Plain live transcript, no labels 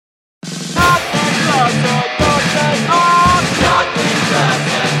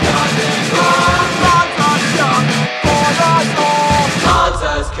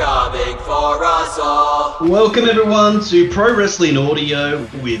Welcome everyone to Pro Wrestling Audio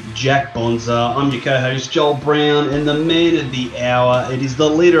with Jack Bonza. I'm your co-host Joel Brown, and the man of the hour, it is the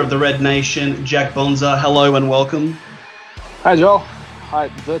leader of the Red Nation, Jack Bonza. Hello and welcome. Hi Joel. Hi,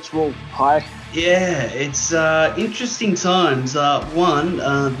 virtual. Hi. Yeah, it's interesting times.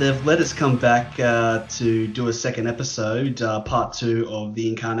 They've let us come back to do a second episode, part 2 of the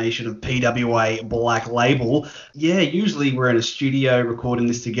incarnation of PWA Black Label. Yeah, usually we're in a studio recording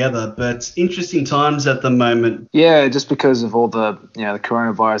this together, but interesting times at the moment. Yeah, just because of all the the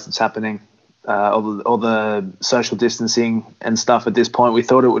coronavirus that's happening, all the social distancing and stuff at this point, we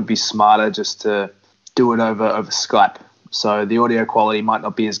thought it would be smarter just to do it over Skype. So the audio quality might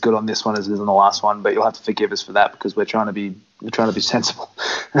not be as good on this one as it is on the last one, but you'll have to forgive us for that because we're trying to be sensible.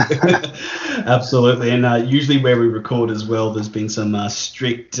 Absolutely, and usually where we record as well, there's been some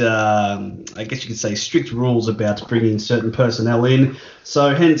strict, I guess you could say, strict rules about bringing certain personnel in.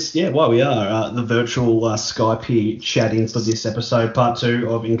 So hence, why we are the virtual Skype here chatting for this episode, part 2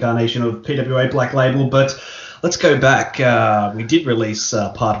 of Incarnation of PWA Black Label, but. Let's go back. We did release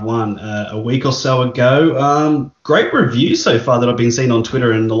part 1 a week or so ago. Great review so far that I've been seeing on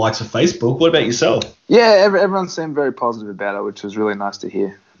Twitter and the likes of Facebook. What about yourself? Yeah, everyone seemed very positive about it, which was really nice to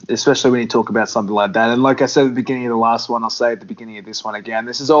hear, especially when you talk about something like that. And like I said at the beginning of the last one, I'll say at the beginning of this one again,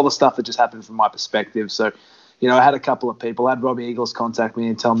 this is all the stuff that just happened from my perspective. So, I had a couple of people, I had Robbie Eagles contact me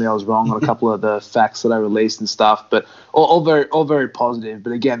and tell me I was wrong on a couple of the facts that I released and stuff, but all very positive.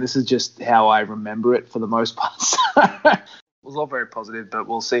 But again, this is just how I remember it for the most part. It was all very positive, but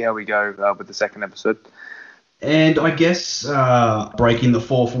we'll see how we go with the second episode. And I guess breaking the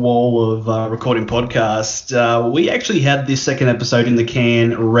fourth wall of recording podcast, we actually had this second episode in the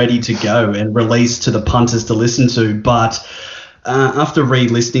can ready to go and released to the punters to listen to, but after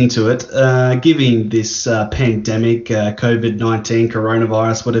re-listening to it, giving this pandemic, COVID-19,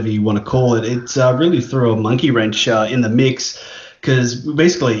 coronavirus, whatever you want to call it, it really threw a monkey wrench in the mix because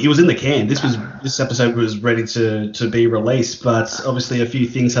basically it was in the can. This episode was ready to be released, but obviously a few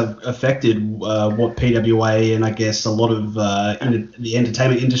things have affected what PWA and I guess a lot of in the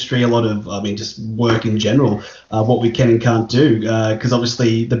entertainment industry, a lot of just work in general, what we can and can't do. Because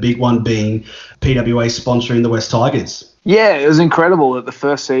obviously the big one being PWA sponsoring the West Tigers. Yeah, it was incredible that the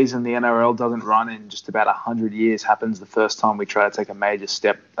first season the NRL doesn't run in just about 100 years happens the first time we try to take a major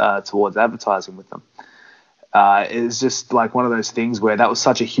step towards advertising with them. It's just like one of those things where that was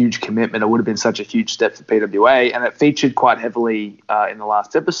such a huge commitment. It would have been such a huge step for PWA, and it featured quite heavily in the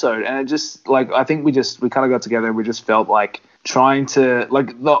last episode. And it just I think we kind of got together and we just felt like trying to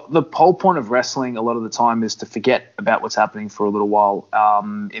the whole point of wrestling a lot of the time is to forget about what's happening for a little while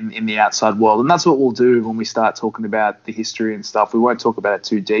in the outside world, and that's what we'll do when we start talking about the history and stuff. We won't talk about it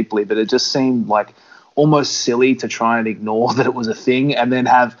too deeply, but it just seemed like almost silly to try and ignore that it was a thing and then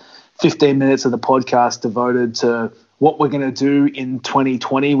have 15 minutes of the podcast devoted to what we're going to do in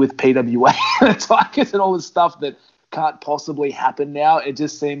 2020 with PWA and the Tigers and all the stuff that can't possibly happen now. It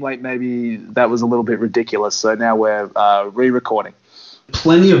just seemed like maybe that was a little bit ridiculous. So now we're re-recording.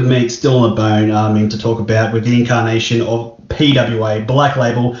 Plenty of meat still on the bone to talk about with the incarnation of PWA Black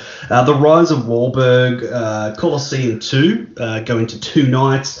Label, the rise of Wahlberg, Colosseum 2, going to 2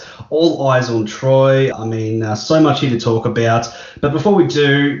 nights, all eyes on Troy. So much here to talk about. But before we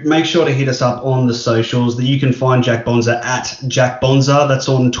do, make sure to hit us up on the socials that you can find Jack Bonza at Jack Bonza. That's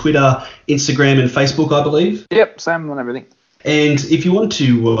on Twitter, Instagram, and Facebook, I believe. Yep, same on everything. And if you want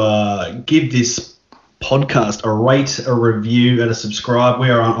to give this podcast a rate, a review, and a subscribe, we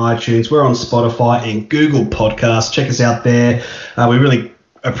are on iTunes, we're on Spotify and Google Podcasts. Check us out there. We really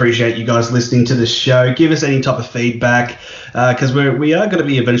appreciate you guys listening to this show. Give us any type of feedback because we are going to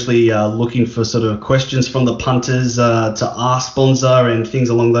be eventually looking for sort of questions from the punters to ask Bonza and things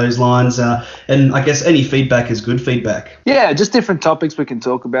along those lines. And I guess any feedback is good feedback. Yeah, just different topics we can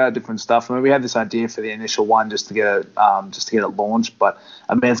talk about, different stuff. We had this idea for the initial one just to get it launched, but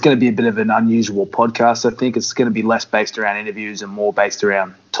it's going to be a bit of an unusual podcast. I think it's going to be less based around interviews and more based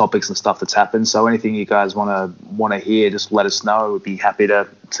around topics and stuff that's happened. So anything you guys want to hear, just let us know. We'd be happy to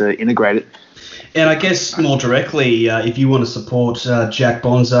integrate it. And I guess more directly, if you want to support Jack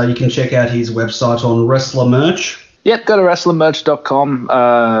Bonza, you can check out his website on Wrestler Merch. Yep, go to wrestlermerch.com.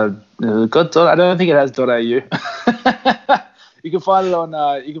 I don't think it has .au. You can find it on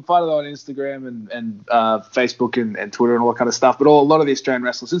Instagram and Facebook and Twitter and all that kind of stuff. But a lot of the Australian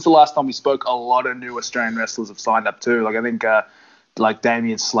wrestlers, since the last time we spoke, a lot of new Australian wrestlers have signed up too. I think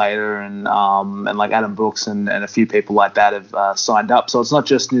Damian Slater and Adam Brooks and a few people like that have signed up. So it's not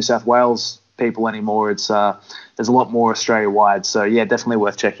just New South Wales people anymore. It's there's a lot more Australia-wide. So yeah, definitely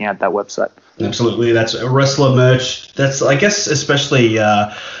worth checking out that website. Absolutely, that's a wrestler merch. That's, I guess, especially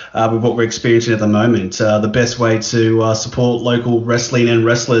with what we're experiencing at the moment, the best way to support local wrestling and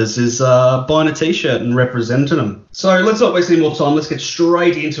wrestlers is buying a t-shirt and representing them. So let's not waste any more time. Let's get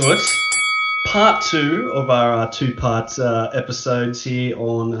straight into it. Part 2 of our two-part episodes here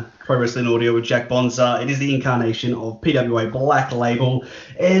on Pro Wrestling Audio with Jack Bonza. It is the incarnation of PWA Black Label.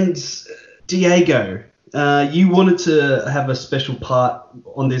 And Diego, you wanted to have a special part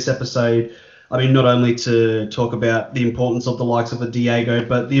on this episode. I mean, not only to talk about the importance of the likes of a Diego,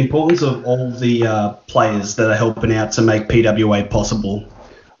 but the importance of all the players that are helping out to make PWA possible.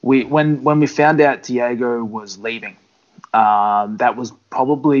 When we found out Diego was leaving, that was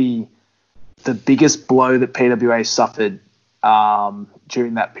probably the biggest blow that PWA suffered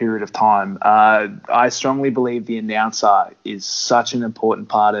during that period of time. I strongly believe the announcer is such an important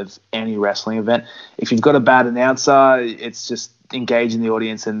part of any wrestling event. If you've got a bad announcer, it's just engaging the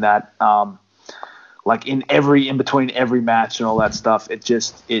audience in that. Like in between every match and all that stuff,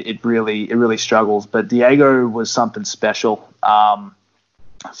 it really struggles. But Diego was something special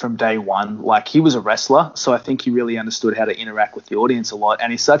from day one. Like, he was a wrestler, so I think he really understood how to interact with the audience a lot.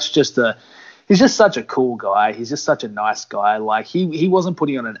 And he's just such a cool guy. He's just such a nice guy. Like, he wasn't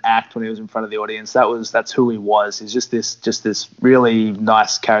putting on an act when he was in front of the audience. That's who he was. He's just this really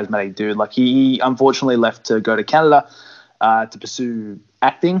nice, charismatic dude. Like, he unfortunately left to go to Canada to pursue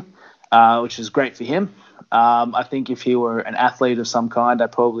acting. Which is great for him. I think if he were an athlete of some kind, I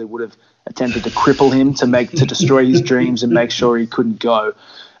probably would have attempted to cripple him to destroy his dreams and make sure he couldn't go.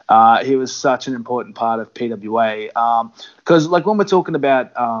 He was such an important part of PWA. Because like when we're talking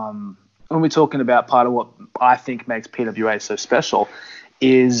about part of what I think makes PWA so special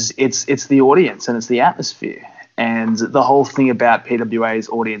is it's the audience and it's the atmosphere. And the whole thing about PWA's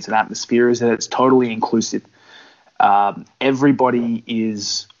audience and atmosphere is that it's totally inclusive. Everybody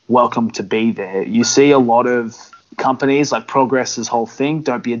is welcome to be there. You see a lot of companies like Progress's whole thing,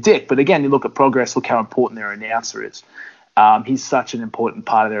 don't be a dick. But again, you look at Progress, look how important their announcer is. He's such an important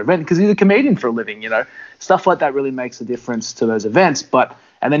part of their event because he's a comedian for a living, Stuff like that really makes a difference to those events.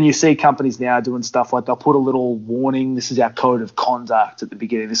 And then you see companies now doing stuff like they'll put a little warning, this is our code of conduct at the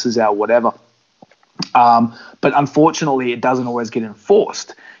beginning, this is our whatever. But unfortunately, it doesn't always get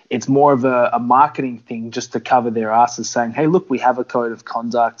enforced. It's more of a marketing thing just to cover their asses, saying, hey, look, we have a code of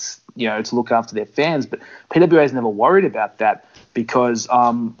conduct, to look after their fans. But PWA is never worried about that because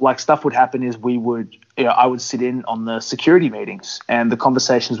stuff would happen is I would sit in on the security meetings, and the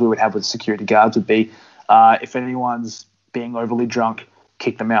conversations we would have with security guards would be, if anyone's being overly drunk,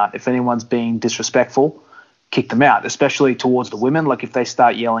 kick them out. If anyone's being disrespectful, kick them out, especially towards the women. Like if they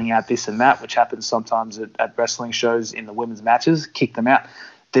start yelling out this and that, which happens sometimes at wrestling shows in the women's matches, kick them out.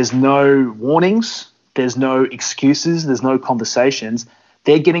 There's no warnings. There's no excuses. There's no conversations.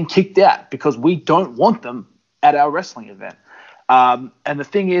 They're getting kicked out because we don't want them at our wrestling event. And the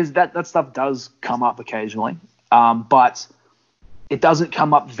thing is that stuff does come up occasionally, but it doesn't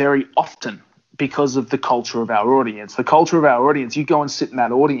come up very often because of the culture of our audience. The culture of our audience, you go and sit in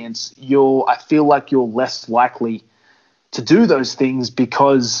that audience, I feel like you're less likely to do those things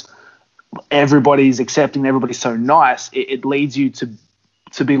because everybody's accepting, everybody's so nice. It leads you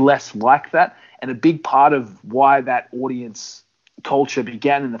to be less like that. And a big part of why that audience culture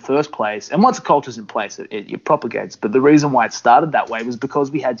began in the first place, and once the culture's in place, it propagates. But the reason why it started that way was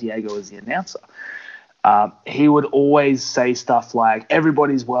because we had Diego as the announcer. He would always say stuff like,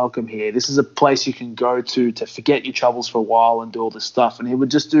 everybody's welcome here. This is a place you can go to forget your troubles for a while and do all this stuff. And he would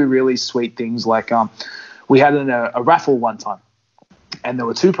just do really sweet things like we had a raffle one time. And there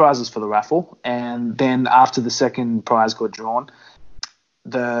were 2 prizes for the raffle. And then after the second prize got drawn,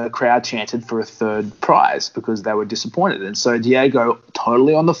 the crowd chanted for a 3rd prize because they were disappointed. And so Diego,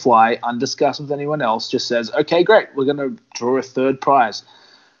 totally on the fly, undiscussed with anyone else, just says, okay, great, we're going to draw a 3rd prize.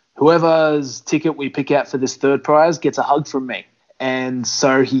 Whoever's ticket we pick out for this 3rd prize gets a hug from me. And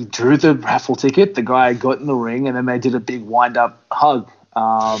so he drew the raffle ticket, the guy got in the ring, and then they did a big wind-up hug,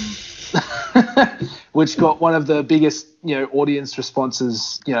 which got one of the biggest, audience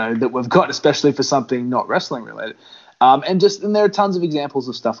responses, that we've got, especially for something not wrestling related. And there are tons of examples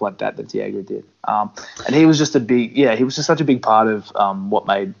of stuff like that Diego did. And he was just such a big part of what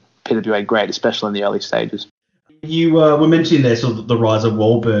made PWA great, especially in the early stages. You were mentioning there sort of the rise of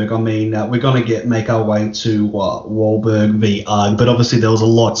Wahlberg. I mean, we're going to make our way to Wahlberg v. Arg, but obviously there was a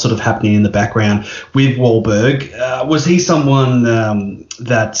lot sort of happening in the background with Wahlberg. Was he someone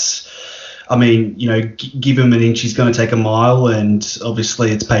that, I mean, give him an inch, he's going to take a mile, and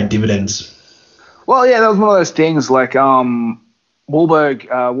obviously it's paid dividends? Well, yeah, that was one of those things. Like Wahlberg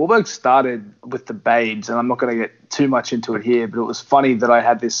started with the Babes, and I'm not going to get too much into it here, but it was funny that I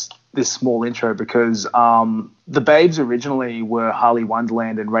had this this small intro because the Babes originally were Harley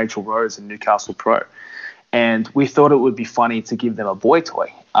Wonderland and Rachel Rose and Newcastle Pro. And we thought it would be funny to give them a boy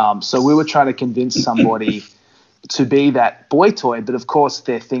toy. So we were trying to convince somebody to be that boy toy. But, of course,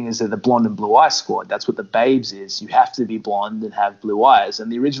 their thing is they're the blonde and blue eye squad. That's what the Babes is. You have to be blonde and have blue eyes. And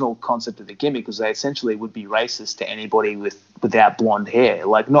the original concept of the gimmick was they essentially would be racist to anybody without blonde hair,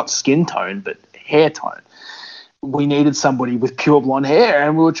 like not skin tone, but hair tone. We needed somebody with pure blonde hair,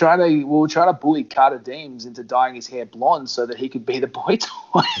 and we were trying to bully Carter Deems into dyeing his hair blonde so that he could be the boy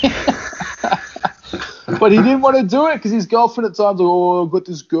toy. But he didn't want to do it because his girlfriend at times like, oh, I've got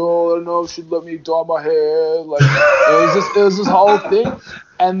this girl, I don't know if she'd let me dye my hair. Like it was this whole thing.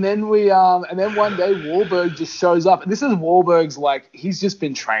 And then one day Wahlberg just shows up. And this is Wahlberg's like he's just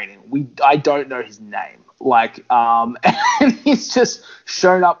been training. I don't know his name. Like and he's just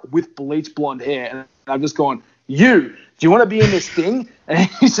shown up with bleach blonde hair, and I'm just going, do you want to be in this thing? And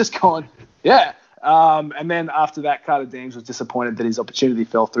he's just going, yeah. And then after that, Carter Deems was disappointed that his opportunity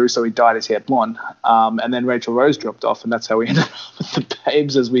fell through, so he dyed his hair blonde. And then Rachel Rose dropped off, and that's how we ended up with the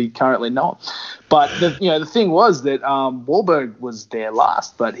Babes as we currently know them. But the thing was that Wahlberg was there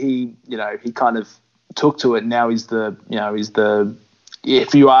last, but he kind of took to it. And now he's the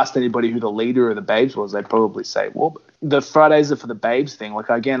if you asked anybody who the leader of the Babes was, they'd probably say Wahlberg. The Fridays are for the Babes thing. Like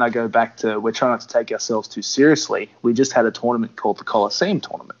again, I go back to we're trying not to take ourselves too seriously. We just had a tournament called the Coliseum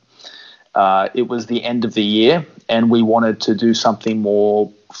Tournament. It was the end of the year, and we wanted to do something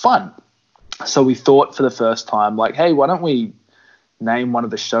more fun. So we thought for the first time, like, hey, why don't we name one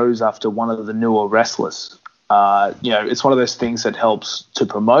of the shows after one of the newer wrestlers? It's one of those things that helps to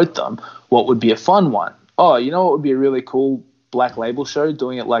promote them. What would be a fun one? Oh, you know what would be a really cool Black Label show?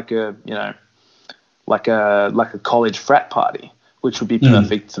 Doing it like a college frat party, which would be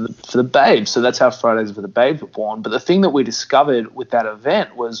perfect for the Babes. So that's how Fridays for the Babes were born. But the thing that we discovered with that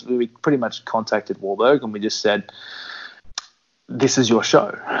event was we pretty much contacted Wahlberg and we just said, this is your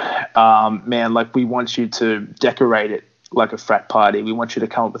show. Man, like we want you to decorate it like a frat party. We want you to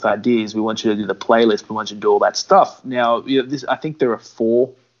come up with ideas. We want you to do the playlist. We want you to do all that stuff. Now, I think there are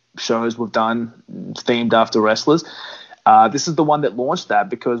 4 shows we've done themed after wrestlers. This is the one that launched that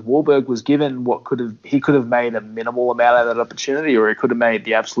because Wahlberg was given he could have made a minimal amount out of that opportunity, or he could have made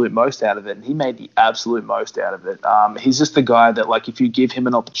the absolute most out of it, and he made the absolute most out of it. He's just the guy that, like, if you give him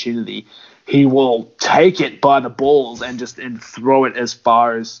an opportunity, he will take it by the balls and throw it as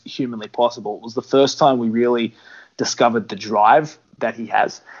far as humanly possible. It was the first time we really discovered the drive that he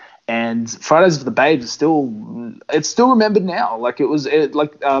has. And Fridays for the Babes is still remembered now. Like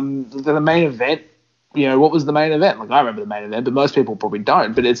the main event. What was the main event? Like I remember the main event, but most people probably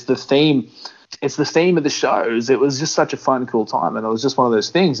don't. But it's the theme. It's the theme of the shows. It was just such a fun, cool time, and it was just one of those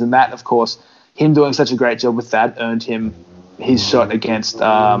things. And that, of course, him doing such a great job with that earned him his shot against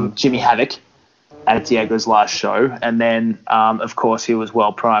Jimmy Havoc at Diego's last show. And then, of course, he was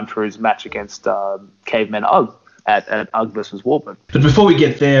well primed for his match against Caveman Ugg at Ugg versus Wahlberg. But before we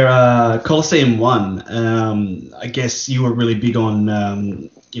get there, Coliseum 1, I guess you were really big on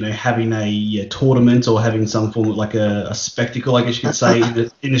having a tournament or having some form of like a spectacle, I guess you could say,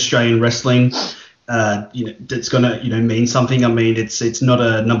 in Australian wrestling. That's going to mean something. I mean, it's not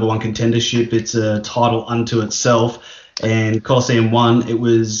a number one contendership. It's a title unto itself. And Coliseum 1, it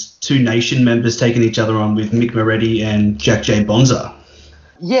was 2 Nation members taking each other on with Mick Moretti and Jack J. Bonza.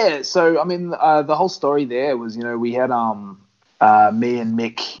 Yeah, so I mean, the whole story there was, we had me and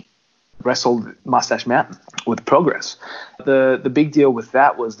Mick wrestled Mustache Mountain with Progress. The big deal with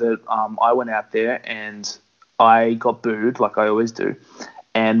that was that I went out there and I got booed like I always do,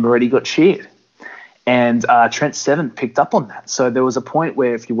 and Moretti got cheered. And Trent Seven picked up on that. So there was a point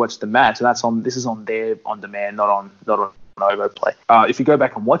where if you watch the match, and this is on their on demand, not on Novo Play. If you go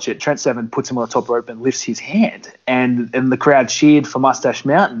back and watch it, Trent Seven puts him on the top rope and lifts his hand, and the crowd cheered for Mustache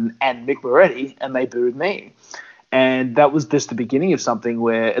Mountain and Mick Moretti, and they booed me. And that was just the beginning of something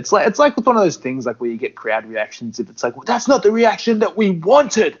where it's like with one of those things like where you get crowd reactions. If it's like, well, that's not the reaction that we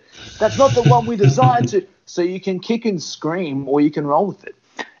wanted, that's not the one we designed to. So you can kick and scream, or you can roll with it.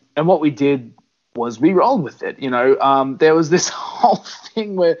 And what we did was we rolled with it. There was this whole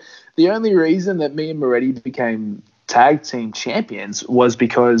thing where the only reason that me and Moretti became tag team champions was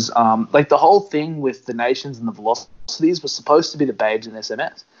because the whole thing with the Nations and the Velocities was supposed to be the Babes and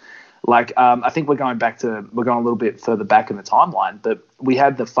SMS. I think we're going a little bit further back in the timeline, but we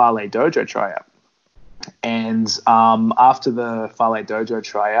had the Fale Dojo tryout. And after the Fale Dojo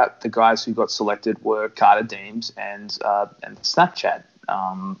tryout, the guys who got selected were Carter Deems and Snapchat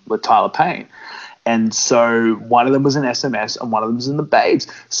with Tyler Payne. And so one of them was in SMS and one of them was in the Babes.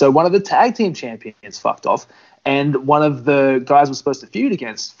 So one of the tag team champions fucked off, and one of the guys we're supposed to feud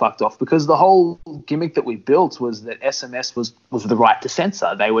against fucked off, because the whole gimmick that we built was that SMS was the right to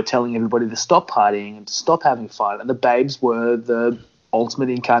censor. They were telling everybody to stop partying and to stop having fun, and the Babes were the ultimate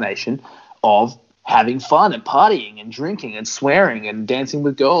incarnation of having fun and partying and drinking and swearing and dancing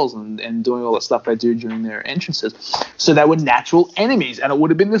with girls and doing all the stuff they do during their entrances. So they were natural enemies, and it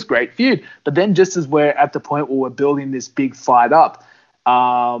would have been this great feud. But then just as we're at the point where we're building this big fight up,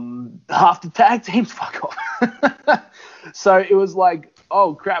 half the tag teams fuck off. So it was like,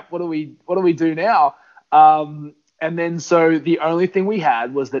 oh crap, what do we do now? And then so the only thing we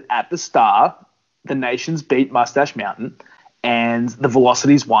had was that at the start, the Nations beat Mustache Mountain, and the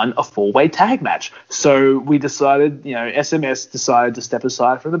Velocities won a 4-way tag match. So we decided, SMS decided to step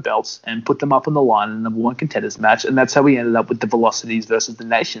aside from the belts and put them up on the line in the number one contenders match. And that's how we ended up with the Velocities versus the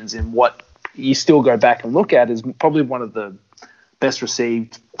Nations, in what you still go back and look at is probably one of the best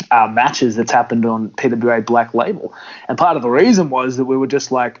received matches that's happened on PWA Black Label. And part of the reason was that we were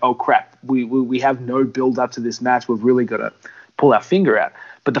just like, oh crap, we have no build up to this match. We've really got to pull our finger out.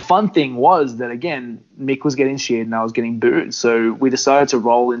 But the fun thing was that, again, Mick was getting cheered and I was getting booed. So we decided to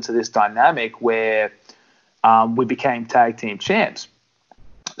roll into this dynamic where we became tag team champs.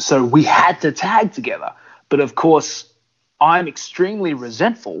 So we had to tag together. But, of course, I'm extremely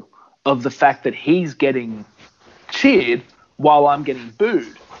resentful of the fact that he's getting cheered while I'm getting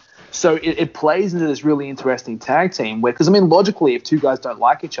booed. So it plays into this really interesting tag team where, because I mean, logically, if two guys don't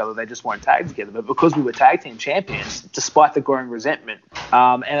like each other, they just won't tag together. But because we were tag team champions, despite the growing resentment,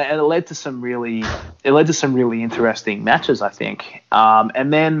 and it led to some really interesting matches, I think.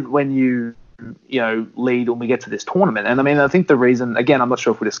 And then when you lead when we get to this tournament, and I mean, I think the reason, again, I'm not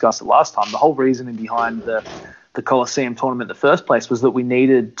sure if we discussed it last time, the whole reasoning behind the Coliseum tournament in the first place was that we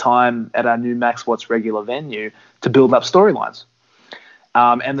needed time at our new Max Watts regular venue to build up storylines.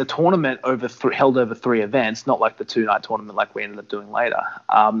 And the tournament held over 3 events, not like the 2-night tournament like we ended up doing later,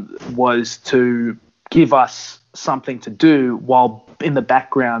 was to give us something to do while in the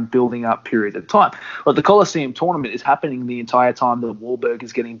background building up period of time. But the Coliseum tournament is happening the entire time that Wahlberg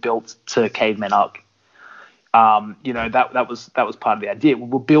is getting built to Caveman Ugg. That was part of the idea. We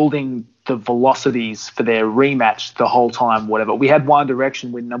were building the Velocities for their rematch the whole time, whatever. We had One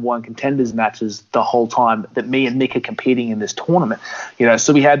Direction win number one contenders matches the whole time that me and Mick are competing in this tournament.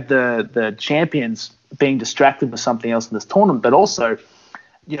 So we had the champions being distracted with something else in this tournament, but also,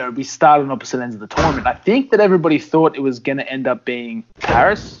 we started on opposite ends of the tournament. I think that everybody thought it was going to end up being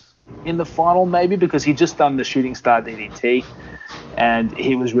Paris in the final, maybe, because he'd just done the Shooting Star DDT and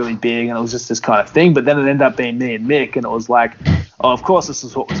he was really big and it was just this kind of thing. But then it ended up being me and Mick, and it was like, oh, of course this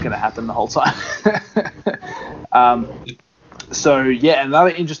is what was going to happen the whole time. So, yeah, another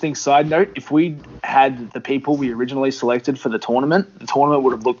interesting side note, if we had the people we originally selected for the tournament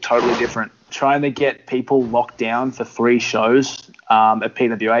would have looked totally different. Trying to get people locked down for 3 shows at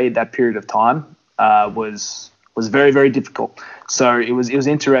PWA at that period of time was very, very difficult. So it was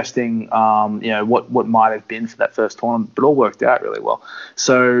interesting, what might have been for that first tournament, but all worked out really well.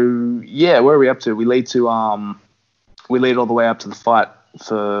 So, yeah, where are we up to? We lead all the way up to the fight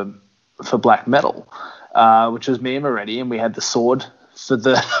for Black Metal, which was me and Moretti, and we had the sword for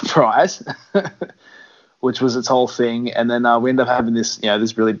the prize, which was its whole thing. And then we ended up having this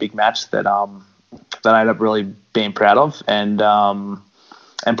really big match that I ended up really being proud of and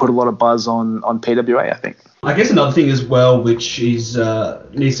put a lot of buzz on PWA, I think. I guess another thing as well, which is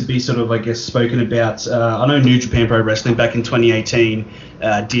needs to be sort of, I guess, spoken about. I know New Japan Pro Wrestling back in 2018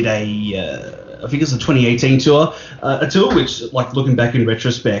 did I think it's a 2018 tour, a tour which, like, looking back in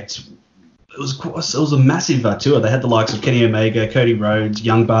retrospect, it was a massive tour. They had the likes of Kenny Omega, Cody Rhodes,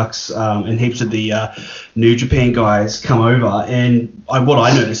 Young Bucks, and heaps of the New Japan guys come over. And what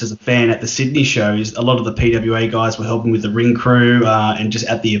I noticed as a fan at the Sydney show is a lot of the PWA guys were helping with the ring crew and just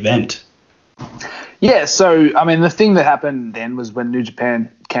at the event. Yeah, so, I mean, the thing that happened then was when New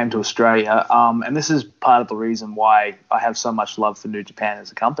Japan came to Australia, and this is part of the reason why I have so much love for New Japan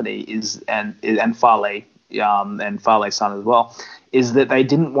as a company, and Fale, and Fale's son as well, is that they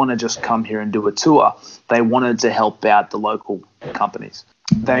didn't want to just come here and do a tour. They wanted to help out the local companies.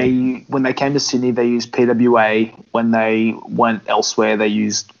 When they came to Sydney, they used PWA. When they went elsewhere, they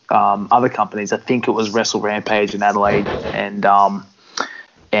used other companies. I think it was Wrestle Rampage in Adelaide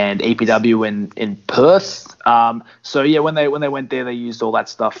and EPW in Perth. So yeah, when they went there, they used all that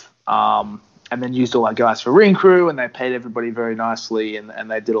stuff, and then used all our guys for ring crew, and they paid everybody very nicely,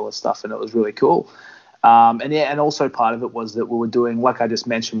 and they did all this stuff, and it was really cool. And also part of it was that we were doing, like I just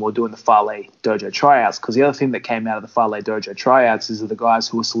mentioned, we were doing the Fale Dojo tryouts, because the other thing that came out of the Fale Dojo tryouts is that the guys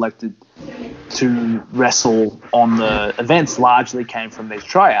who were selected to wrestle on the events largely came from these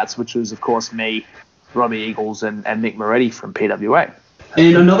tryouts, which was, of course, me, Robbie Eagles, and Mick Moretti from PWA.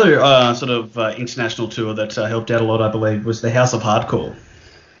 And another international tour that helped out a lot, I believe, was the House of Hardcore.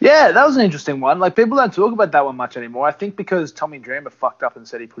 Yeah, that was an interesting one. Like, people don't talk about that one much anymore. I think because Tommy Dreamer fucked up and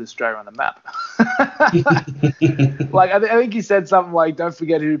said he put Australia on the map. Like, I think he said something like, "Don't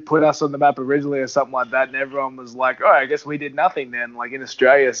forget who put us on the map originally," or something like that. And everyone was like, "Oh, I guess we did nothing then," like in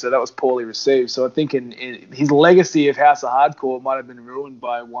Australia. So that was poorly received. So I think in his legacy of House of Hardcore might have been ruined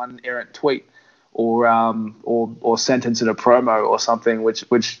by one errant tweet or sentence in a promo or something, which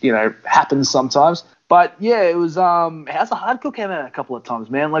happens sometimes. But yeah, it was House of Hardcore came out a couple of times,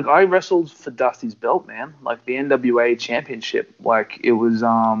 man. Like, I wrestled for Dusty's belt, man. Like the NWA championship. Like, it was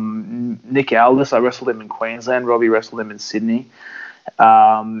Nick Aldis. I wrestled him in Queensland. Robbie wrestled him in Sydney. It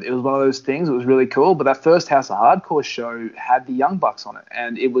was one of those things. It was really cool. But that first House of Hardcore show had the Young Bucks on it,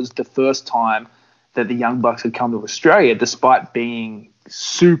 and it was the first time that the Young Bucks had come to Australia, despite being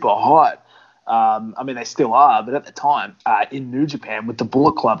super hot. I mean, they still are, but at the time, in New Japan with the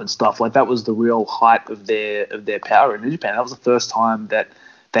Bullet Club and stuff, like, that was the real height of their power in New Japan. That was the first time that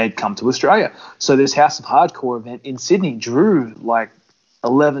they'd come to Australia. So this House of Hardcore event in Sydney drew like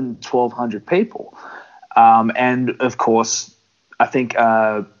 1,100 people. And of course, I think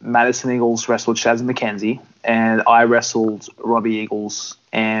Madison Eagles wrestled Shaz McKenzie, and I wrestled Robbie Eagles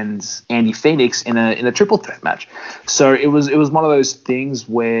and Andy Phoenix in a triple threat match. So it was one of those things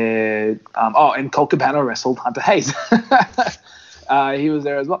where and Colt Cabana wrestled Hunter Hayes. He was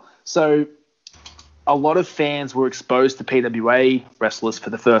there as well. So a lot of fans were exposed to PWA wrestlers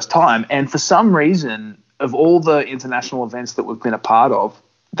for the first time, and for some reason, of all the international events that we've been a part of,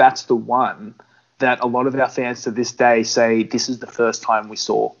 that's the one that a lot of our fans to this day say this is the first time we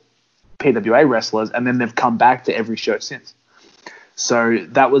saw PWA wrestlers, and then they've come back to every show since. So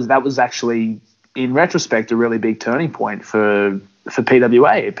that was actually, in retrospect, a really big turning point for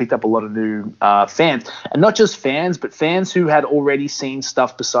PWA. It picked up a lot of new fans, and not just fans, but fans who had already seen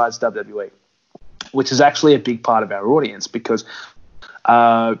stuff besides WWE, which is actually a big part of our audience, because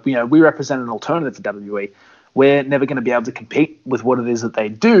we represent an alternative to WWE. We're never going to be able to compete with what it is that they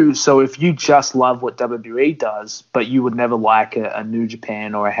do. So if you just love what WWE does, but you would never like a New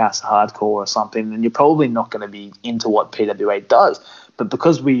Japan or a House of Hardcore or something, then you're probably not going to be into what PWA does. But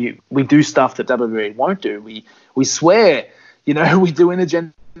because we do stuff that WWE won't do, we swear, we do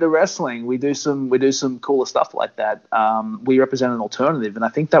intergender wrestling, we do some cooler stuff like that. We represent an alternative, and I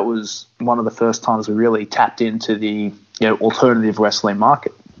think that was one of the first times we really tapped into the alternative wrestling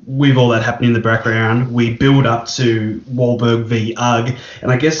market. With all that happening in the background, we build up to Wahlberg v. UGG,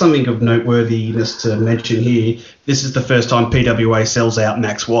 and I guess something of noteworthiness to mention here, this is the first time PWA sells out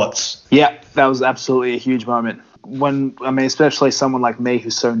Max Watts. Yeah, that was absolutely a huge moment. Especially someone like me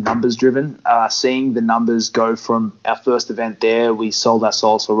who's so numbers driven, seeing the numbers go from our first event there, we sold our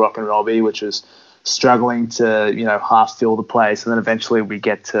souls for Rock and Robbie, which was struggling to, half fill the place, and then eventually we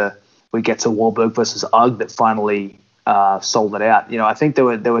get to Wahlberg versus UGG that finally sold it out. I think there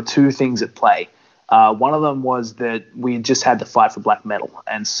were two things at play. One of them was that we just had the fight for black metal,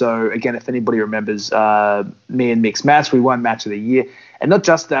 and so again, if anybody remembers, me and Mick's match, we won match of the year, and not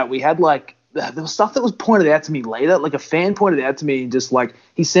just that, we had there was stuff that was pointed out to me later. Like, a fan pointed out to me, and just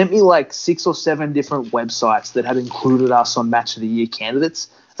he sent me 6 or 7 different websites that had included us on match of the year candidates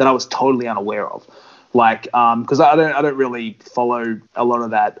that I was totally unaware of. Because I don't really follow a lot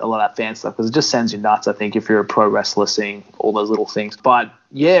of that fan stuff, because it just sends you nuts, I think, if you're a pro wrestler seeing all those little things. But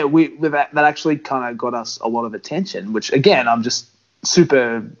yeah, that actually kind of got us a lot of attention, which again, I'm just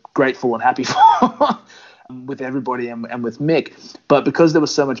super grateful and happy for with everybody and with Mick. But because there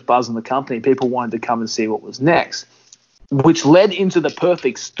was so much buzz in the company, people wanted to come and see what was next, which led into the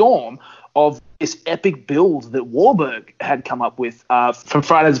perfect storm of this epic build that Wahlberg had come up with from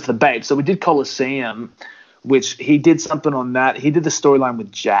Fridays for the Babe. So we did Coliseum, which he did something on that. He did the storyline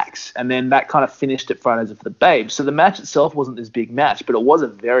with Jax, and then that kind of finished at Fridays for the Babe. So the match itself wasn't this big match, but it was a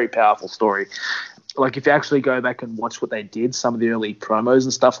very powerful story. If you actually go back and watch what they did, some of the early promos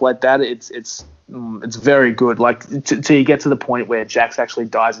and stuff like that, it's very good. Till you get to the point where Jax actually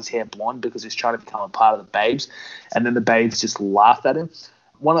dyes his hair blonde because he's trying to become a part of the Babes, and then the Babes just laugh at him.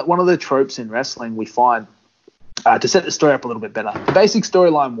 One of the tropes in wrestling we find, to set the story up a little bit better, the basic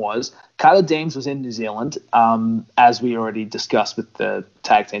storyline was Carter Deems was in New Zealand, as we already discussed with the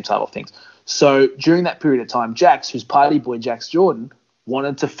tag team title things. So during that period of time, Jax, who's party boy Jax Jordan,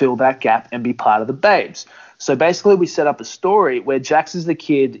 wanted to fill that gap and be part of the Babes. So basically, we set up a story where Jax is the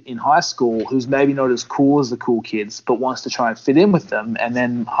kid in high school who's maybe not as cool as the cool kids, but wants to try and fit in with them. And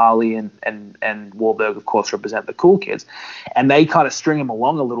then Harley and Wahlberg, of course, represent the cool kids. And they kind of string him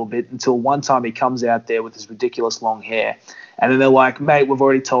along a little bit until one time he comes out there with his ridiculous long hair. And then they're like, mate, we've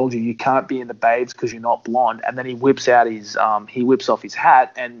already told you can't be in the Babes because you're not blonde. And then he whips off his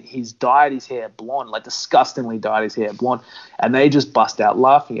hat, and he's dyed his hair blonde, like disgustingly dyed his hair blonde. And they just bust out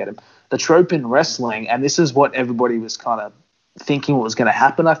laughing at him. The trope in wrestling, and this is what everybody was kind of thinking what was going to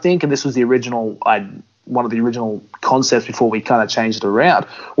happen, I think, and this was one of the original concepts before we kind of changed it around,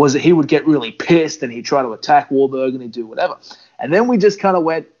 was that he would get really pissed and he'd try to attack Wahlberg and he'd do whatever. And then we just kind of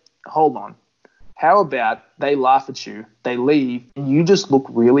went, hold on, how about they laugh at you, they leave, and you just look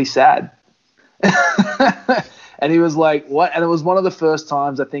really sad? And he was like, what? And it was one of the first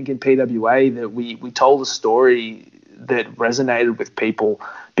times, I think, in PWA that we told a story that resonated with people,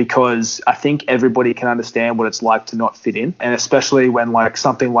 because I think everybody can understand what it's like to not fit in. And especially when like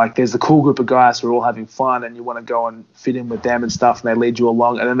something like there's a cool group of guys who are all having fun and you want to go and fit in with them and stuff, and they lead you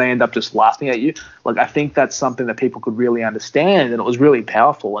along and then they end up just laughing at you. Like, I think that's something that people could really understand, and it was really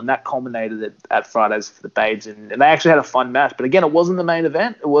powerful, and that culminated at Fridays for the Babes, and they actually had a fun match. But again, it wasn't the main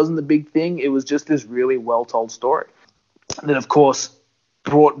event. It wasn't the big thing. It was just this really well-told story that, of course,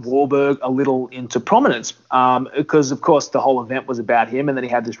 brought Wahlberg a little into prominence, because, of course, the whole event was about him, and then he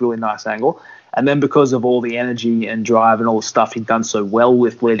had this really nice angle. And then because of all the energy and drive and all the stuff he'd done so well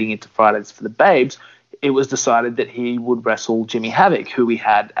with leading into Fridays for the Babes, it was decided that he would wrestle Jimmy Havoc, who we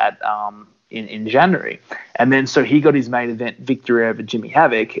had at in January. And then so he got his main event victory over Jimmy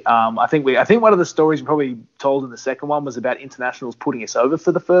Havoc. I think one of the stories we probably told in the second one was about internationals putting us over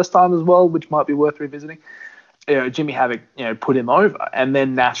for the first time as well, which might be worth revisiting. Jimmy Havoc, put him over, and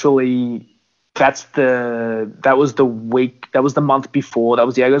then naturally, that was the month before. That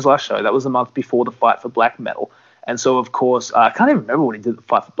was Diego's last show. That was the month before the fight for Black Metal, and so of course I can't even remember when he did the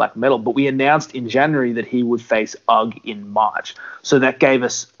fight for Black Metal, but we announced in January that he would face UG in March. So that gave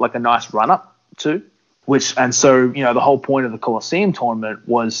us like a nice run up too. So the whole point of the Colosseum tournament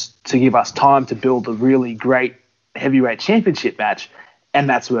was to give us time to build a really great heavyweight championship match. And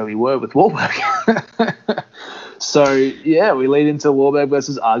that's where we were with Wahlberg. So, yeah, we lead into Wahlberg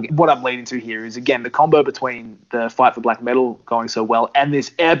versus UG. What I'm leading to here is, again, the combo between the fight for Black Metal going so well and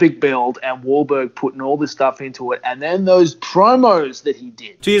this epic build and Wahlberg putting all this stuff into it, and then those promos that he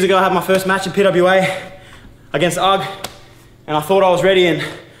did. 2 years ago, I had my first match in PWA against UG, and I thought I was ready, and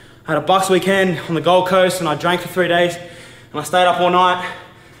I had a Bucks weekend on the Gold Coast, and I drank for 3 days, and I stayed up all night,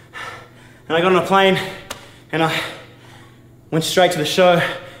 and I got on a plane, and I went straight to the show,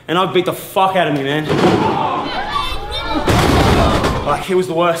 and UG beat the fuck out of me, man. Like, it was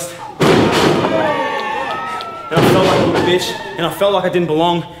the worst. And I felt like a little bitch, and I felt like I didn't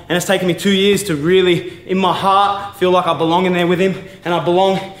belong, and it's taken me 2 years to really, in my heart, feel like I belong in there with him, and I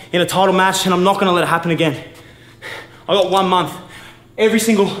belong in a title match, and I'm not gonna let it happen again. I got 1 month. Every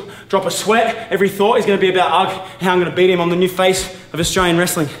single drop of sweat, every thought is gonna be about UG and how I'm gonna beat him. I'm the new face of Australian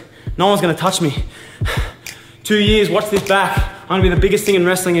wrestling. No one's gonna touch me. 2 years, watch this back. I'm gonna be the biggest thing in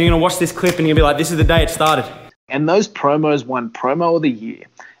wrestling, and you're gonna watch this clip and you're gonna be like, this is the day it started. And those promos won Promo of the Year.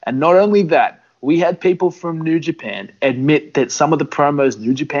 And not only that, we had people from New Japan admit that some of the promos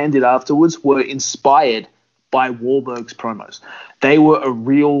New Japan did afterwards were inspired by Wahlberg's promos. They were a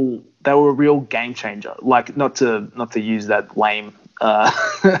real game changer. Like, not to use that lame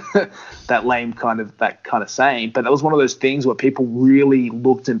kind of saying, but that was one of those things where people really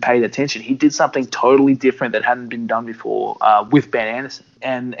looked and paid attention. He did something totally different that hadn't been done before with Ben Anderson,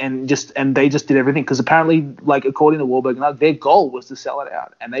 and they just did everything, because apparently, like, according to Wahlberg and UG, their goal was to sell it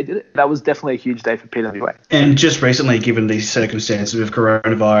out, and they did it. That was definitely a huge day for PWA. And just recently, given these circumstances with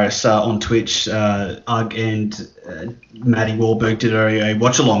coronavirus, on Twitch, UG and Matty Wahlberg did a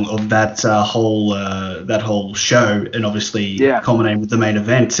watch along of that whole show, and obviously culminating with the main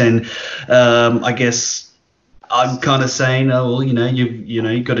event. And I guess I'm kind of saying,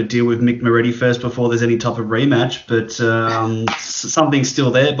 you've got to deal with Mick Moretti first before there's any type of rematch, but something's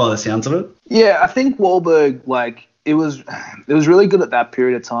still there by the sounds of it. Yeah, I think Wahlberg, like, it was really good at that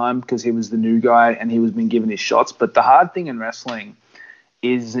period of time because he was the new guy and he was being given his shots. But the hard thing in wrestling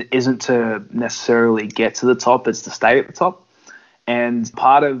isn't to necessarily get to the top; it's to stay at the top. And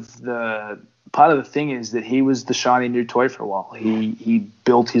part of the thing is that he was the shiny new toy for a while. He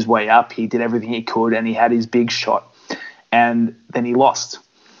built his way up. He did everything he could, and he had his big shot. And then he lost.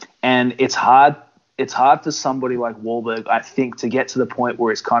 And it's hard for somebody like Wahlberg, I think, to get to the point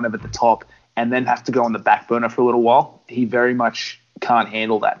where he's kind of at the top and then have to go on the back burner for a little while. He very much can't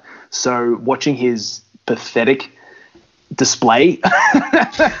handle that. So watching his pathetic display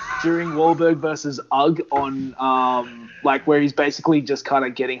during Wahlberg versus Ugg on where he's basically just kind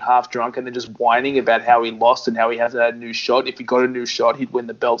of getting half drunk and then just whining about how he lost and how he hasn't had a new shot. If he got a new shot, he'd win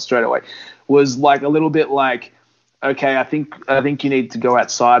the belt straight away. Was like a little bit like, okay, I think you need to go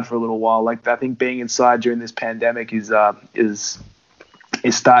outside for a little while. Like, I think being inside during this pandemic is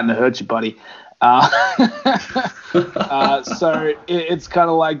starting to hurt you, buddy. So it's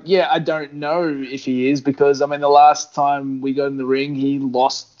kind of like, yeah, I don't know if he is, because I mean, the last time we got in the ring, he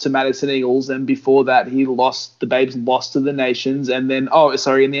lost to Madison Eagles, and before that, the Babes lost to the Nations, and then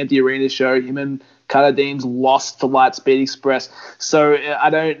in the Empty Arena show, him and Cutter Deems lost to Lightspeed Express. So I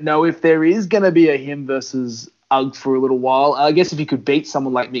don't know if there is going to be a him versus Ugg for a little while. I guess if he could beat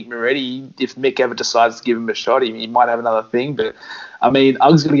someone like Mick Moretti, if Mick ever decides to give him a shot, he might have another thing. But I mean,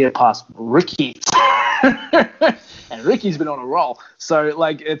 Ugg's going to get past Ricky, and Ricky's been on a roll. So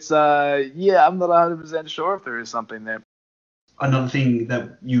like, it's I'm not 100% sure if there is something there. Another thing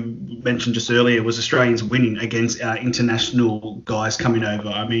that you mentioned just earlier was Australians winning against international guys coming over.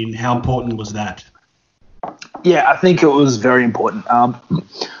 I mean, how important was that? Yeah, I think it was very important.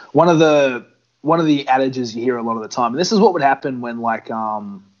 One of the adages you hear a lot of the time, and this is what would happen when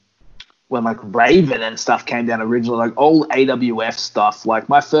Raven and stuff came down originally, like old AWF stuff. Like,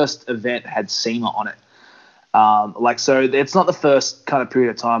 my first event had SEMA on it. So it's not the first kind of period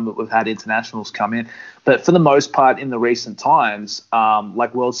of time that we've had internationals come in, but for the most part in the recent times,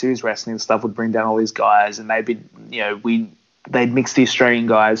 like World Series Wrestling and stuff would bring down all these guys, and they'd mix the Australian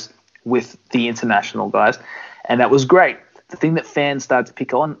guys with the international guys, and that was great. The thing that fans started to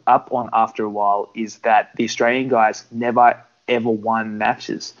pick up on after a while is that the Australian guys never ever won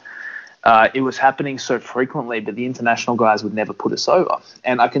matches. It was happening so frequently, but the international guys would never put us over.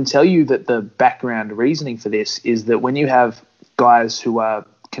 And I can tell you that the background reasoning for this is that when you have guys who are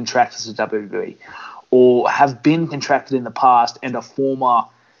contracted to WWE or have been contracted in the past and are former,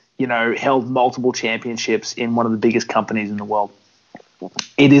 held multiple championships in one of the biggest companies in the world,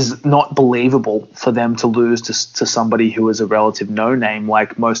 it is not believable for them to lose to somebody who is a relative no-name,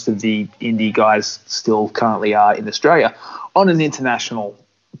 like most of the indie guys still currently are in Australia, on an international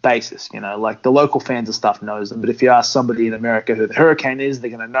basis. Like the local fans and stuff knows them, but if you ask somebody in America who the Hurricane is, they're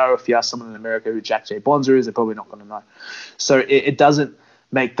going to know. If you ask someone in America who Jack J. Bonza is, they're probably not going to know. So it doesn't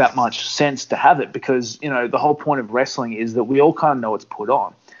make that much sense to have it, because the whole point of wrestling is that we all kind of know it's put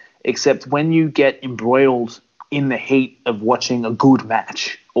on, except when you get embroiled in the heat of watching a good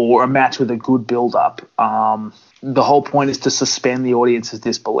match or a match with a good build-up, the whole point is to suspend the audience's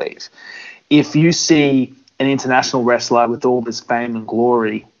disbelief. If you see an international wrestler with all this fame and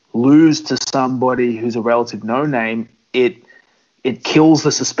glory lose to somebody who's a relative no-name, it kills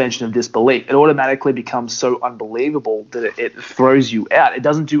the suspension of disbelief. It automatically becomes so unbelievable that it throws you out. It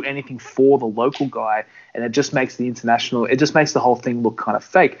doesn't do anything for the local guy, and it just makes the whole thing look kind of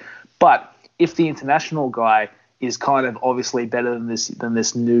fake. But if the international guy is kind of obviously better than this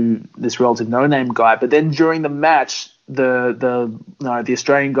relative no-name guy, but then during the match, the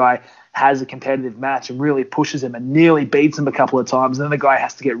Australian guy has a competitive match and really pushes him and nearly beats him a couple of times, and then the guy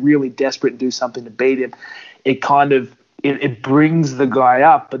has to get really desperate and do something to beat him, it kind of it brings the guy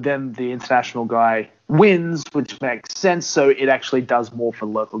up, but then the international guy wins, which makes sense, so it actually does more for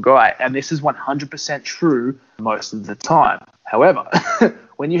the local guy. And this is 100% true most of the time. However,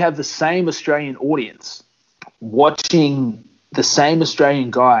 when you have the same Australian audience watching the same Australian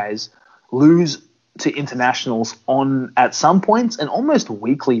guys lose to internationals at some points an almost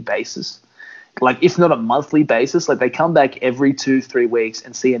weekly basis, like if not a monthly basis, like they come back every 2-3 weeks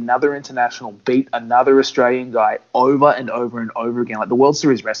and see another international beat another Australian guy over and over and over again. Like the World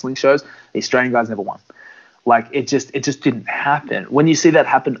Series Wrestling shows, the Australian guys never won. Like it just didn't happen. When you see that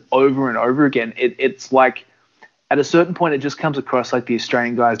happen over and over again, it's like at a certain point, it just comes across like the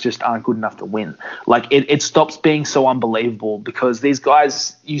Australian guys just aren't good enough to win. Like it stops being so unbelievable, because these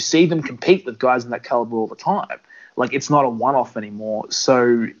guys, you see them compete with guys in that caliber all the time. Like it's not a one-off anymore.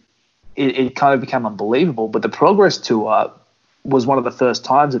 So it kind of became unbelievable. But the Progress Tour was one of the first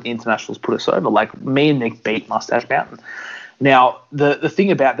times that the internationals put us over. Like me and Nick beat Mustache Mountain. Now, the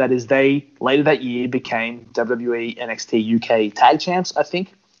thing about that is they later that year became WWE NXT UK tag champs, I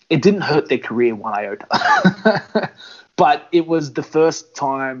think. It didn't hurt their career one iota. But it was the first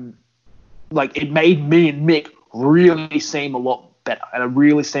time, like it made me and Mick really seem a lot better and it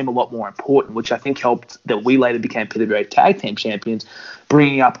really seemed a lot more important, which I think helped that we later became PWA tag team champions,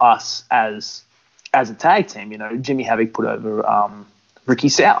 bringing up us as a tag team. Jimmy Havoc put over Ricky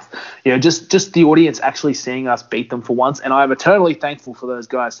South. Just the audience actually seeing us beat them for once. And I'm eternally thankful for those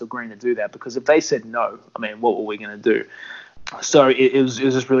guys for agreeing to do that, because if they said no, I mean, what were we going to do? So it was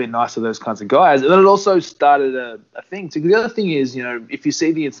just really nice of those kinds of guys. And then it also started a thing. So the other thing is, if you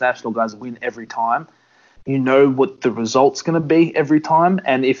see the international guys win every time, you know what the result's going to be every time.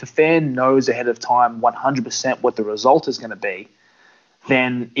 And if a fan knows ahead of time 100% what the result is going to be,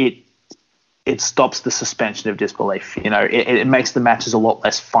 then it stops the suspension of disbelief. It makes the matches a lot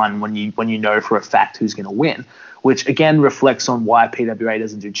less fun when you know for a fact who's going to win, which again reflects on why PWA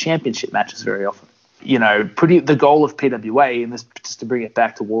doesn't do championship matches very often. The goal of PWA, and this just to bring it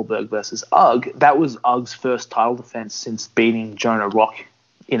back to Wahlberg versus Ugg, that was Ugg's first title defense since beating Jonah Rock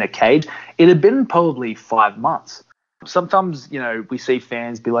in a cage. It had been probably 5 months. Sometimes, we see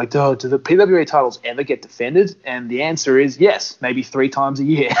fans be like, oh, do the PWA titles ever get defended? And the answer is yes, maybe 3 times a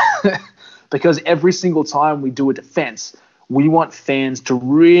year. Because every single time we do a defense, we want fans to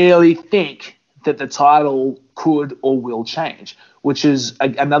really think that the title could or will change, which is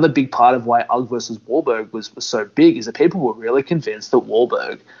another big part of why Ugg versus Wahlberg was so big, is that people were really convinced that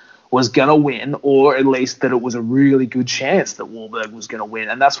Wahlberg was going to win, or at least that it was a really good chance that Wahlberg was going to win.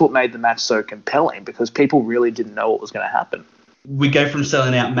 And that's what made the match so compelling, because people really didn't know what was going to happen. We go from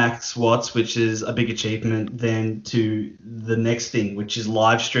selling out Max Watts, which is a big achievement, then to the next thing, which is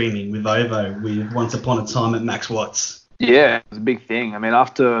live streaming with OVO with Once Upon a Time at Max Watts. Yeah, it was a big thing. I mean,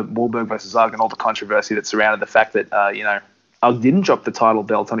 after Wahlberg versus Ugg and all the controversy that surrounded the fact that, Ugg didn't drop the title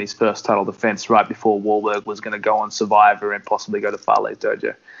belt on his first title defense right before Wahlberg was going to go on Survivor and possibly go to Farley's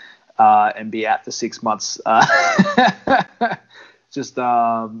Dojo and be out for 6 months. It's just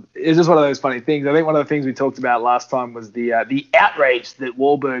one of those funny things. I think one of the things we talked about last time was the outrage that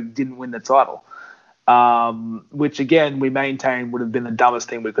Wahlberg didn't win the title, which again we maintain would have been the dumbest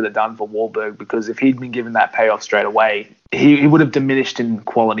thing we could have done for Wahlberg, because if he'd been given that payoff straight away, he would have diminished in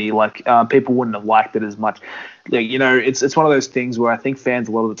quality. Like people wouldn't have liked it as much. It's one of those things where I think fans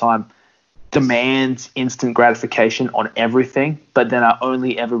a lot of the time demand instant gratification on everything, but then are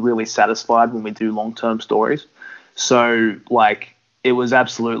only ever really satisfied when we do long-term stories. So it was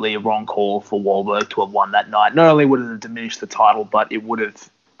absolutely a wrong call for Wahlberg to have won that night. Not only would it have diminished the title, but it would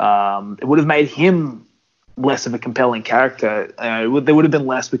have made him less of a compelling character. There would have been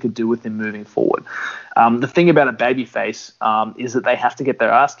less we could do with him moving forward. The thing about a babyface is that they have to get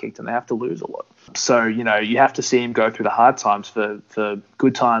their ass kicked and they have to lose a lot. So, you have to see him go through the hard times for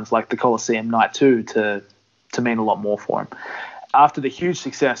good times like the Coliseum Night 2 to mean a lot more for him. After the huge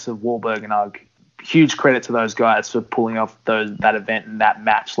success of Wahlberg and Ugg, huge credit to those guys for pulling off that event and that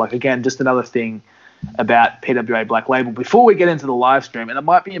match. Again, just another thing about PWA Black Label. Before we get into the live stream, and it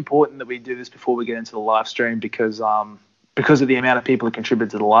might be important that we do this before we get into the live stream because of the amount of people who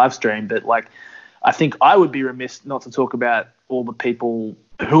contributed to the live stream, but I think I would be remiss not to talk about all the people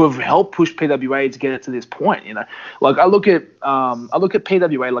who have helped push PWA to get it to this point. I look at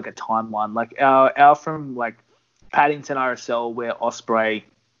PWA like a timeline. Our from Paddington RSL, where Ospreay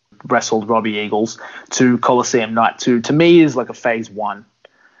wrestled Robbie Eagles, to Coliseum Night 2, to me is like a phase 1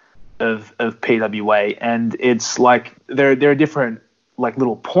 of PWA, and it's there are different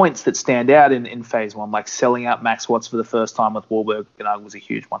little points that stand out in phase 1, like selling out Max Watts for the first time with Wahlberg was a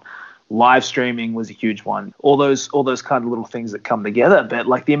huge one. Live streaming was a huge one. All those kind of little things that come together.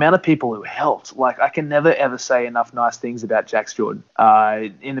 But the amount of people who helped, I can never ever say enough nice things about Jax Jordan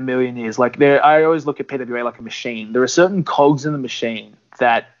in a million years. I always look at PWA like a machine. There are certain cogs in the machine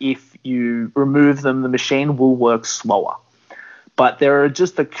that if you remove them, the machine will work slower. But there are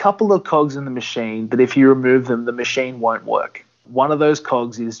just a couple of cogs in the machine that if you remove them, the machine won't work. One of those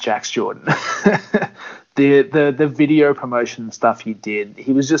cogs is Jax Jordan. The video promotion stuff he did,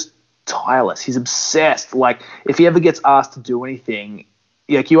 he was just tireless. He's obsessed. If he ever gets asked to do anything,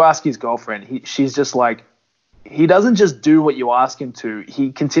 you ask his girlfriend, she's just he doesn't just do what you ask him to.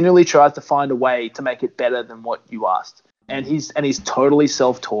 He continually tries to find a way to make it better than what you asked. And he's totally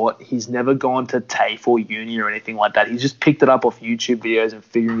self-taught. He's never gone to TAFE or uni or anything like that. He's just picked it up off YouTube videos and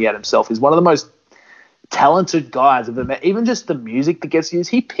figuring it out himself. He's one of the most talented guys I've ever met. Even just the music that gets used,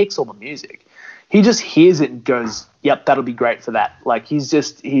 he picks all the music. He just hears it and goes, yep, that'll be great for that.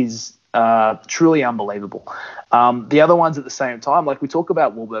 He's truly unbelievable. The other ones at the same time, we talk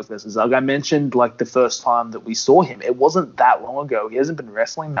about Wahlberg versus Ugg. I mentioned the first time that we saw him. It wasn't that long ago. He hasn't been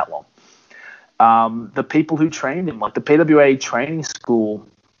wrestling that long. The people who trained him, the PWA training school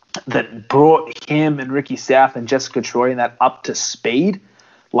that brought him and Ricky South and Jessica Troy and that up to speed,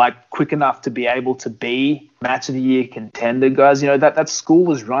 quick enough to be able to be match of the year contender guys. That school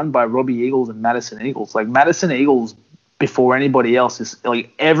was run by Robbie Eagles and Madison Eagles. Madison Eagles, before anybody else, is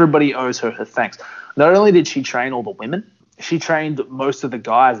everybody owes her thanks. Not only did she train all the women, she trained most of the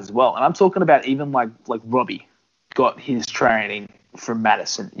guys as well. And I'm talking about even like Robbie got his training from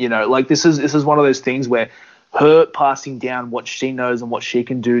Madison. This is one of those things where her passing down what she knows and what she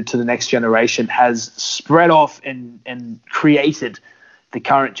can do to the next generation has spread off and created the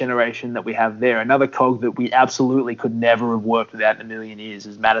current generation that we have there. Another cog that we absolutely could never have worked without in a million years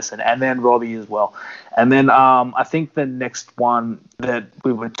is Madison, and then Robbie as well. And then I think the next one that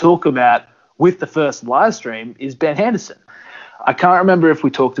we would talk about with the first live stream is Ben Henderson. I can't remember if we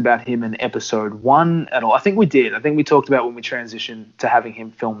talked about him in episode 1 at all. I think we did. I think we talked about when we transitioned to having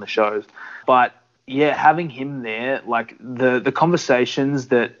him film the shows. But yeah, having him there, like the conversations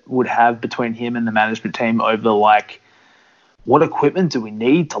that would have between him and the management team over like, what equipment do we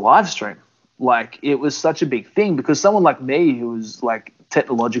need to live stream? Like, it was such a big thing because someone like me who's like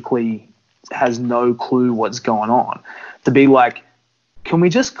technologically has no clue what's going on, to be like, can we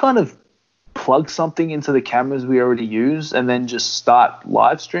just kind of plug something into the cameras we already use and then just start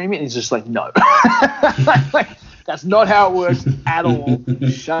live streaming? And he's just like, no. Like, that's not how it works at all.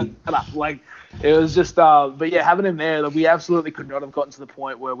 Shut up. Like, it was just, but yeah, having him there, like, we absolutely could not have gotten to the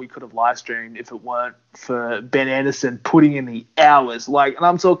point where we could have live streamed if it weren't for Ben Anderson putting in the hours. Like, and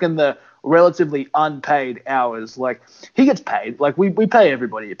I'm talking the relatively unpaid hours. Like, he gets paid. Like, we pay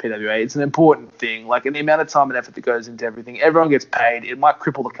everybody at PWA. It's an important thing. Like, and the amount of time and effort that goes into everything, everyone gets paid. It might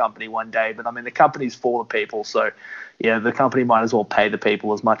cripple the company one day, but I mean, the company's for the people. So, yeah, the company might as well pay the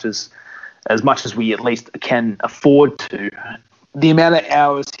people as much as we at least can afford to. The amount of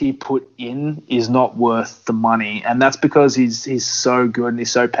hours he put in is not worth the money, and that's because he's so good and he's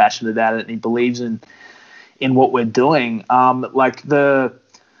so passionate about it, and he believes in what we're doing. Like the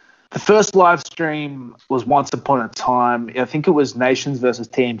first live stream was once upon a time. I think it was Nations versus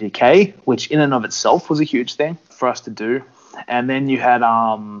TMDK, which in and of itself was a huge thing for us to do. And then you had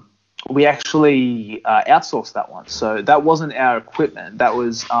we actually outsourced that one, so that wasn't our equipment. That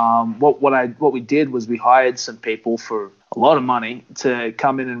was what we did was we hired some people for a lot of money to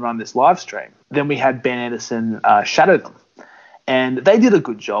come in and run this live stream. Then we had Ben Anderson shadow them, and they did a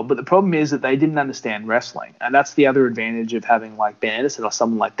good job. But the problem is that they didn't understand wrestling, and that's the other advantage of having like Ben Anderson or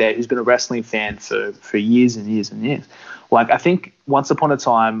someone like that who's been a wrestling fan for years and years and years. Like, I think once upon a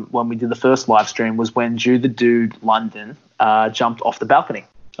time when we did the first live stream was when Jew the Dude London jumped off the balcony.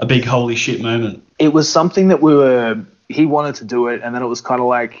 A big holy shit moment. It was something that he wanted to do it, and then it was kind of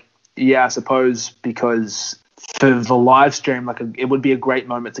like, yeah, I suppose, because for the live stream, like, it would be a great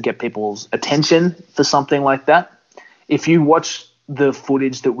moment to get people's attention for something like that. If you watch the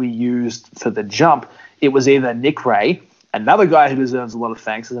footage that we used for the jump, it was either Nick Ray, another guy who deserves a lot of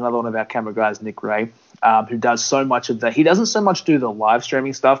thanks, is another one of our camera guys, Nick Ray, who does so much of that. He doesn't so much do the live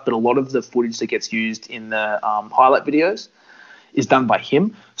streaming stuff, but a lot of the footage that gets used in the highlight videos is done by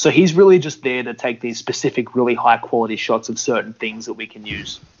him. So he's really just there to take these specific, really high quality shots of certain things that we can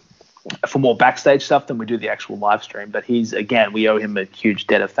use for more backstage stuff than we do the actual live stream. But we owe him a huge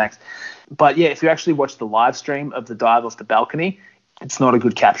debt of thanks. But yeah, if you actually watch the live stream of the dive off the balcony, it's not a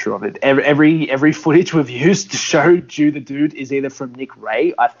good capture of it. Every footage we've used to show Jew the Dude is either from Nick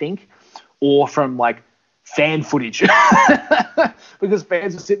Ray, I think, or from like fan footage. Because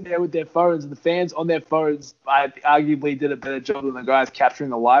fans were sitting there with their phones, and the fans on their phones arguably did a better job than the guys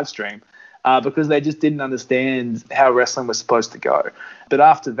capturing the live stream, because they just didn't understand how wrestling was supposed to go. But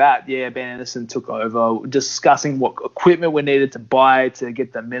after that, yeah, Ben Anderson took over, discussing what equipment we needed to buy to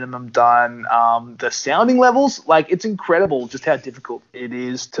get the minimum done. The sounding levels, like, it's incredible just how difficult it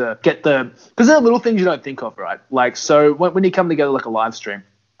is to get because there are little things you don't think of, right? Like, so when you come together like a live stream,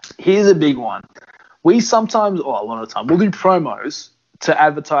 here's a big one. We sometimes, or a lot of the time, we'll do promos to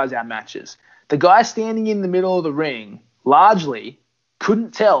advertise our matches. The guy standing in the middle of the ring largely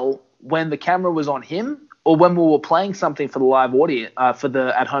couldn't tell when the camera was on him or when we were playing something for the live audience, for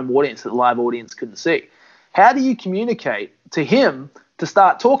the at-home audience that the live audience couldn't see. How do you communicate to him to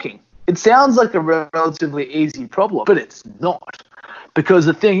start talking? It sounds like a relatively easy problem, but it's not. Because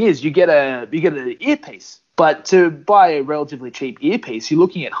the thing is, you get an earpiece, but to buy a relatively cheap earpiece, you're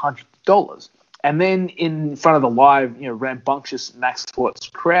looking at $100. And then in front of the live, rambunctious Max Sports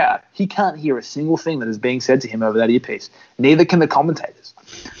crowd, he can't hear a single thing that is being said to him over that earpiece. Neither can the commentators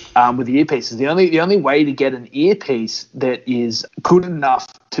with the earpieces. The only way to get an earpiece that is good enough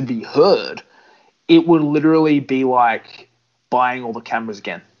to be heard, it would literally be like buying all the cameras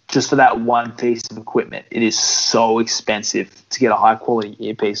again, just for that one piece of equipment. It is so expensive to get a high-quality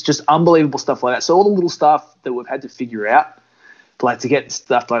earpiece. Just unbelievable stuff like that. So all the little stuff that we've had to figure out, like, to get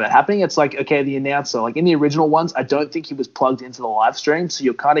stuff like that happening, it's like, okay, the announcer, like in the original ones, I don't think he was plugged into the live stream, so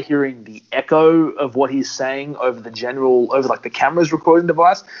you're kind of hearing the echo of what he's saying over like the camera's recording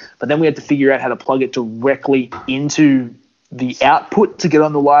device. But then we had to figure out how to plug it directly into the output to get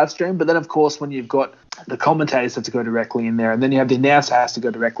on the live stream. But then, of course, when you've got the commentators have to go directly in there, and then you have the announcer has to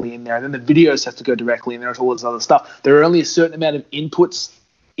go directly in there, and then the videos have to go directly in there, and all this other stuff. There are only a certain amount of inputs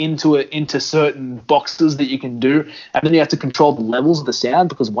into certain boxes that you can do, and then you have to control the levels of the sound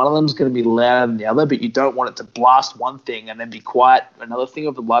because one of them is going to be louder than the other, but you don't want it to blast one thing and then be quiet another thing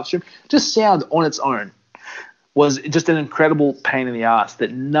of the live stream. Just sound on its own was just an incredible pain in the ass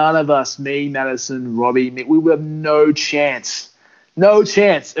that none of us, me, Madison, Robbie, we would have no chance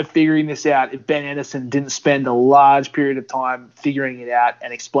of figuring this out if Ben Anderson didn't spend a large period of time figuring it out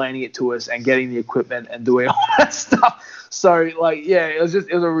and explaining it to us and getting the equipment and doing all that stuff. So, like, yeah, it was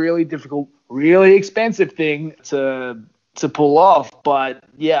a really difficult, really expensive thing to pull off. But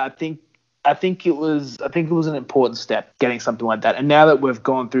yeah, I think it was an important step getting something like that. And now that we've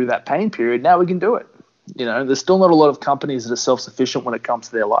gone through that pain period, now we can do it. You know, there's still not a lot of companies that are self-sufficient when it comes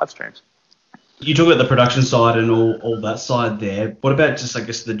to their live streams. You talk about the production side and all that side there. What about just, I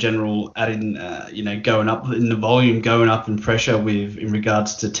guess, the general adding, going up in the volume, going up in pressure in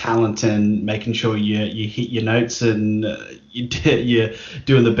regards to talent and making sure you hit your notes and you're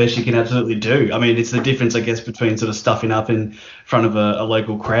doing the best you can absolutely do. I mean, it's the difference, I guess, between sort of stuffing up in front of a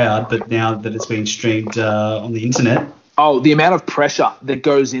local crowd, but now that it's been streamed on the internet. Oh, the amount of pressure that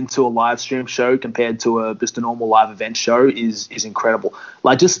goes into a live stream show compared to just a normal live event show is incredible.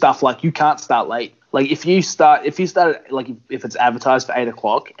 Like, just stuff like you can't start late. Like, if it's advertised for 8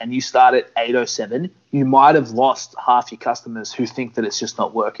 o'clock and you start at 8:07, you might have lost half your customers who think that it's just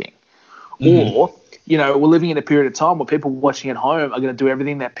not working. Mm-hmm. Or, we're living in a period of time where people watching at home are going to do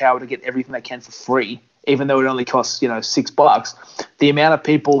everything in their power to get everything they can for free, even though it only costs, $6. The amount of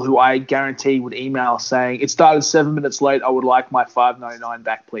people who I guarantee would email saying, it started 7 minutes late, I would like my $5.99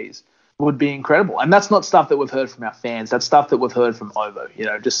 back, please, would be incredible. And that's not stuff that we've heard from our fans. That's stuff that we've heard from OVO,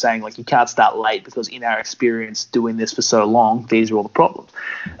 just saying, like, you can't start late because in our experience doing this for so long, these are all the problems.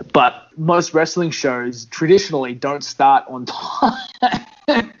 But most wrestling shows traditionally don't start on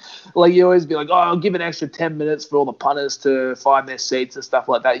time. Like, you always be like, I'll give an extra 10 minutes for all the punters to find their seats and stuff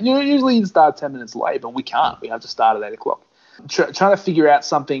like that. Usually you start 10 minutes late, but we can't. We have to start at 8 o'clock. Trying to figure out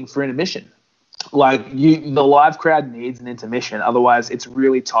something for intermission. Like, the live crowd needs an intermission. Otherwise, it's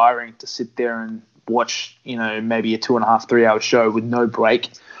really tiring to sit there and watch, maybe a 2.5, 3 hour show with no break.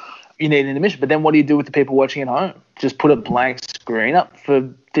 You need an intermission. But then what do you do with the people watching at home? Just put a blank screen up for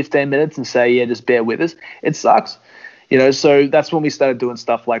 15 minutes and say, yeah, just bear with us. It sucks. So that's when we started doing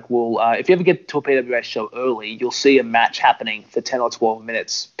stuff like, if you ever get to a PWA show early, you'll see a match happening for 10 or 12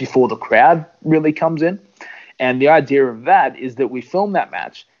 minutes before the crowd really comes in. And the idea of that is that we film that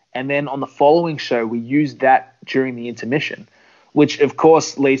match, and then on the following show, we use that during the intermission, which, of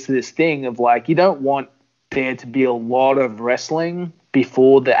course, leads to this thing of, like, you don't want there to be a lot of wrestling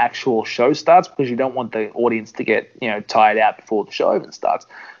before the actual show starts because you don't want the audience to get, tired out before the show even starts.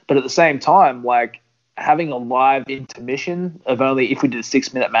 But at the same time, like, having a live intermission of only, if we did a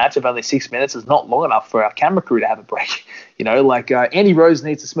 6-minute match of only 6 minutes, is not long enough for our camera crew to have a break. Andy Rose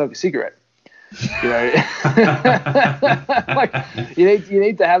needs to smoke a cigarette. Like, you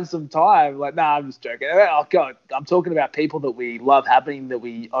need to have some time. Like, nah, I'm just joking. Oh God, I'm talking about people that we love happening, that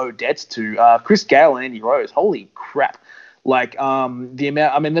we owe debts to. Chris Gale and Andy Rose. Holy crap! Like, the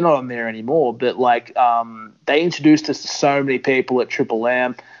amount. I mean, they're not on there anymore, but like, they introduced us to so many people at Triple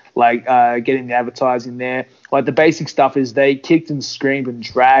M. Like, getting the advertising there. Like, the basic stuff is they kicked and screamed and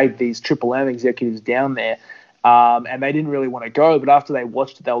dragged these Triple M executives down there. And they didn't really want to go, but after they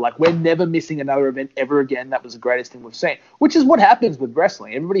watched it, they were like, we're never missing another event ever again. That was the greatest thing we've seen, which is what happens with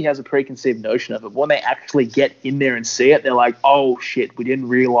wrestling. Everybody has a preconceived notion of it. When they actually get in there and see it, they're like, oh shit, we didn't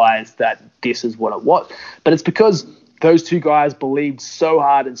realize that this is what it was. But it's because those two guys believed so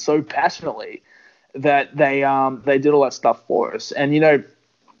hard and so passionately that they did all that stuff for us. And,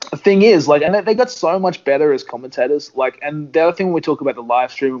 the thing is, like, and they got so much better as commentators. Like, and the other thing when we talk about the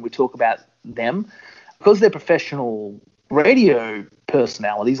live stream and we talk about them, because they're professional radio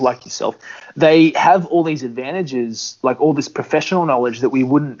personalities like yourself, they have all these advantages, like all this professional knowledge that we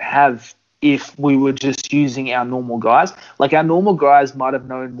wouldn't have if we were just using our normal guys. Like, our normal guys might have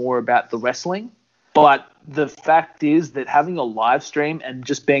known more about the wrestling, but the fact is that having a live stream and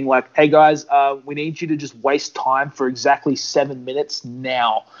just being like, hey guys, we need you to just waste time for exactly 7 minutes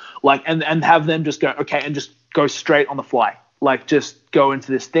now. Like, and have them just go, okay, and just go straight on the fly. Like, just go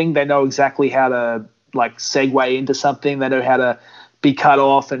into this thing. They know exactly how to, like, segue into something. They know how to be cut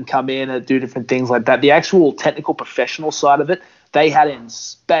off and come in and do different things like that. The actual technical professional side of it, they had in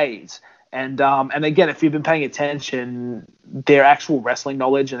spades. And again, if you've been paying attention, their actual wrestling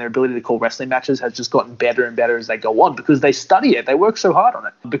knowledge and their ability to call wrestling matches has just gotten better and better as they go on because they study it. They work so hard on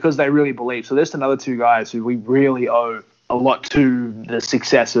it because they really believe. So there's another two guys who we really owe a lot to the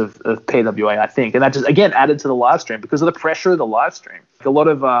success of PWA, I think, and that just again added to the live stream because of the pressure of the live stream. A lot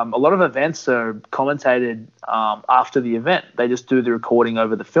of events are commentated after the event. They just do the recording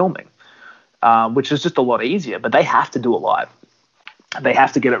over the filming, which is just a lot easier. But they have to do it live. They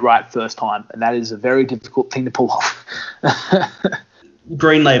have to get it right first time, and that is a very difficult thing to pull off.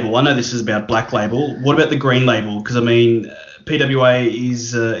 Green label. I know this is about black label. What about the green label? Because, I mean, PWA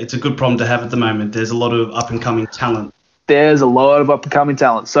is it's a good problem to have at the moment. There's a lot of up-and-coming talent. There's a lot of up-and-coming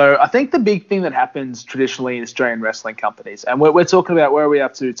talent. So I think the big thing that happens traditionally in Australian wrestling companies, and we're talking about where are we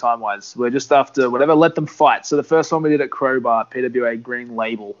up to time-wise? We're just after whatever, let them fight. So the first one we did at Crowbar, PWA Green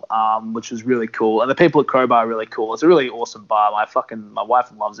Label, which was really cool. And the people at Crowbar are really cool. It's a really awesome bar. My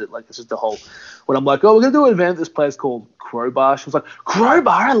wife loves it. Like, it's just the whole, when I'm like, oh, we're going to do an event at this place called Crowbar. She was like,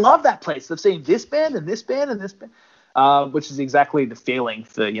 Crowbar? I love that place. They've seen this band and this band and this band. Which is exactly the feeling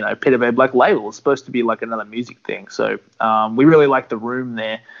for, PWA Black Label. It's supposed to be like another music thing. So we really like the room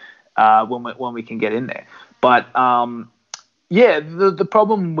there when we can get in there. But, the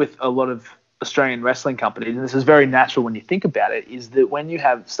problem with a lot of Australian wrestling companies, and this is very natural when you think about it, is that when you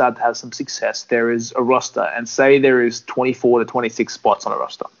start to have some success, there is a roster, and say there is 24 to 26 spots on a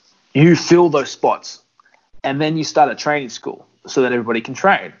roster. You fill those spots, and then you start a training school so that everybody can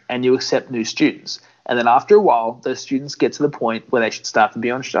train, and you accept new students. And then after a while, those students get to the point where they should start to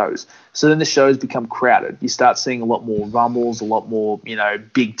be on shows. So then the shows become crowded. You start seeing a lot more rumbles, a lot more,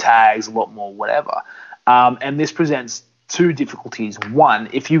 big tags, a lot more whatever. And this presents two difficulties. One,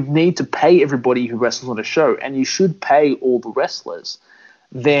 if you need to pay everybody who wrestles on a show, and you should pay all the wrestlers,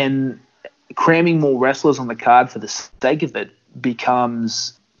 then cramming more wrestlers on the card for the sake of it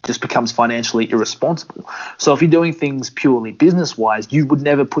becomes financially irresponsible. So if you're doing things purely business-wise, you would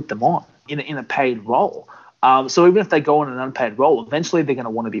never put them on in a paid role. So even if they go on an unpaid role, eventually they're going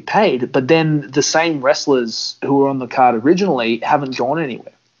to want to be paid. But then the same wrestlers who were on the card originally haven't gone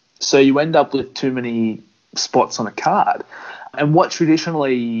anywhere. So you end up with too many spots on a card. And what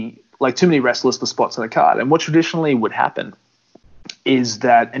traditionally, like too many wrestlers for spots on a card. And what traditionally would happen is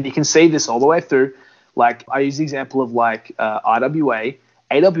that, and you can see this all the way through, like I use the example of like IWA.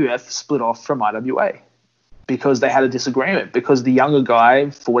 AWF split off from IWA because they had a disagreement, because the younger guy,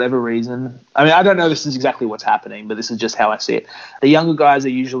 for whatever reason, I mean, I don't know this is exactly what's happening, but this is just how I see it. The younger guys are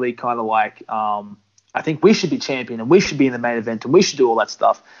usually kind of like, I think we should be champion and we should be in the main event and we should do all that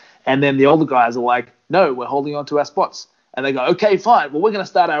stuff. And then the older guys are like, no, we're holding on to our spots. And they go, okay, fine. Well, we're going to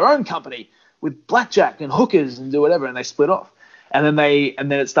start our own company with blackjack and hookers and do whatever. And they split off. And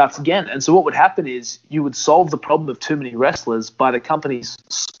then it starts again. And so what would happen is you would solve the problem of too many wrestlers by the companies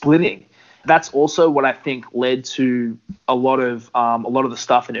splitting. That's also what I think led to a lot of the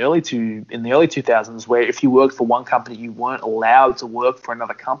stuff in the early 2000s, where if you worked for one company, you weren't allowed to work for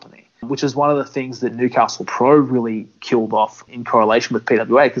another company, which is one of the things that Newcastle Pro really killed off in correlation with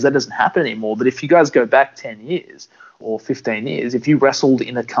PWA, because that doesn't happen anymore. But if you guys go back 10 years or 15 years, if you wrestled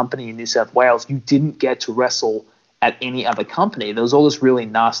in a company in New South Wales, you didn't get to wrestle at any other company. There was all this really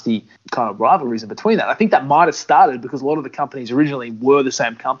nasty kind of rivalries in between that. I think that might have started because a lot of the companies originally were the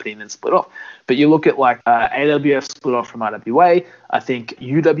same company and then split off. But you look at like AWF split off from IWA. I think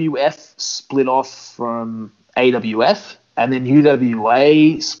UWF split off from AWF, and then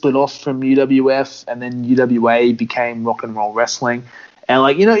UWA split off from UWF, and then UWA became Rock and Roll Wrestling. And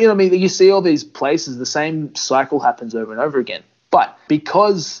like, you know what I mean? You see all these places, the same cycle happens over and over again. But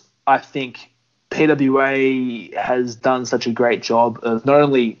because I think PWA has done such a great job of not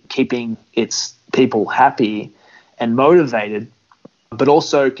only keeping its people happy and motivated, but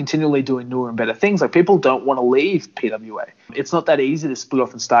also continually doing newer and better things. Like, people don't want to leave PWA. It's not that easy to split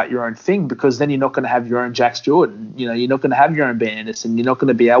off and start your own thing, because then you're not going to have your own Jax Jordan. You're not going to have your own Ben Anderson. You're not going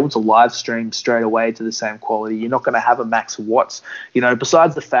to be able to live stream straight away to the same quality. You're not going to have a Max Watts.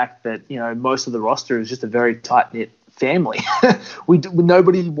 Besides the fact that, most of the roster is just a very tight-knit family.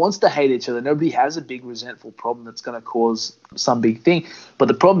 Nobody wants to hate each other. Nobody has a big resentful problem that's going to cause some big thing. But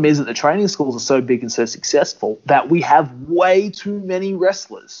the problem is that the training schools are so big and so successful that we have way too many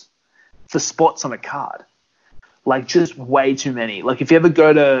wrestlers for spots on a card. Like, just way too many. Like, if you ever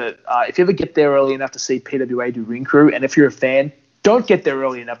get there early enough to see PWA do Ring Crew, and if you're a fan, don't get there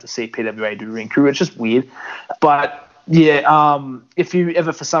early enough to see PWA do Ring Crew. It's just weird. But yeah, if you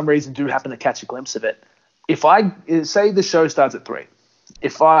ever for some reason do happen to catch a glimpse of it, if I say the show starts at 3,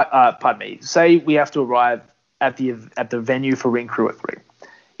 say we have to arrive at the venue for Ring Crew at 3.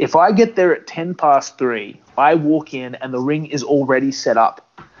 If I get there at 10 past 3, I walk in and the ring is already set up,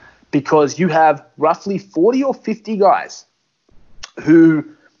 because you have roughly 40 or 50 guys who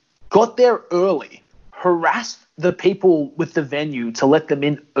got there early, harassed the people with the venue to let them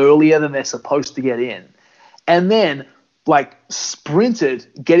in earlier than they're supposed to get in, and then like sprinted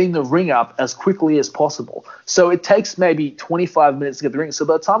getting the ring up as quickly as possible. So it takes maybe 25 minutes to get the ring. So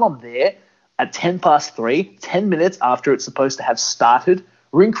by the time I'm there at 10 past 3, 10 minutes after it's supposed to have started,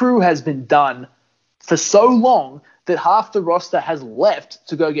 ring crew has been done for so long that half the roster has left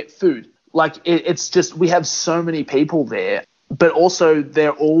to go get food. Like, it's just, we have so many people there, but also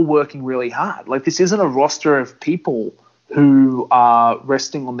they're all working really hard. Like, this isn't a roster of people who are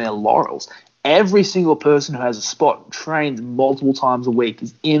resting on their laurels. Every single person who has a spot trains multiple times a week,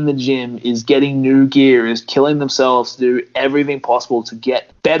 is in the gym, is getting new gear, is killing themselves to do everything possible to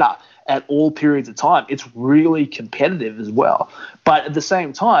get better at all periods of time. It's really competitive as well. But at the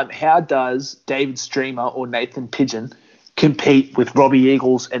same time, how does David Streamer or Nathan Pigeon compete with Robbie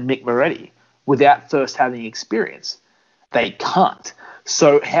Eagles and Mick Moretti without first having experience? They can't.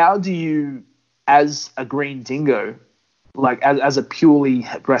 So how do you, as a Green Dingo, like as a purely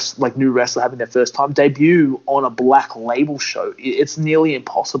new wrestler having their first time debut on a Black Label show? It's nearly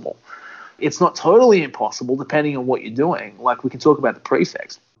impossible. It's not totally impossible depending on what you're doing. Like, we can talk about the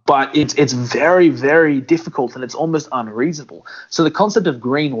prefix. But it's very, very difficult, and it's almost unreasonable. So the concept of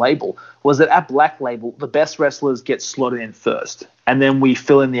Green Label was that at Black Label, the best wrestlers get slotted in first, and then we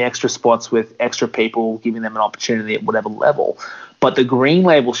fill in the extra spots with extra people, giving them an opportunity at whatever level. But the Green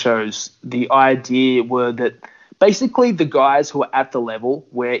Label shows, the idea were that basically the guys who are at the level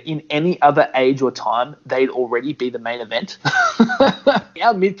where in any other age or time, they'd already be the main event.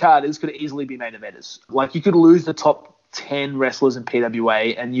 Our mid-carders could easily be main eventers. Like, you could lose the top 10 wrestlers in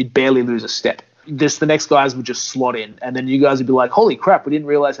PWA and you'd barely lose a step. The next guys would just slot in, and then you guys would be like, holy crap, we didn't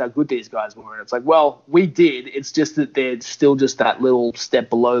realize how good these guys were. And it's like, well, we did. It's just that they're still just that little step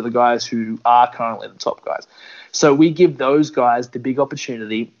below the guys who are currently the top guys. So we give those guys the big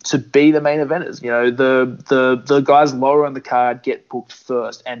opportunity to be the main eventers. You know, the guys lower on the card get booked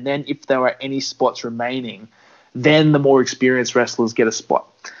first, and then if there are any spots remaining, then the more experienced wrestlers get a spot.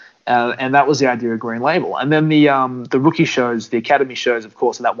 And that was the idea of Green Label. And then the rookie shows, the academy shows, of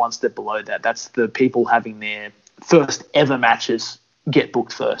course, are that one step below that. That's the people having their first ever matches get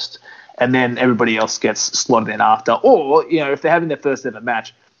booked first, and then everybody else gets slotted in after. Or, you know, if they're having their first ever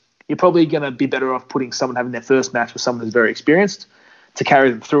match, you're probably going to be better off putting someone having their first match with someone who's very experienced to carry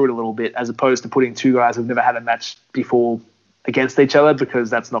them through it a little bit, as opposed to putting two guys who've never had a match before against each other, because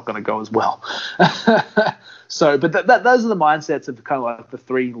that's not going to go as well. So, but those are the mindsets of kind of like the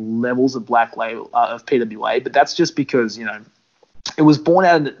three levels of Black Label of PWA. But that's just because, you know, it was born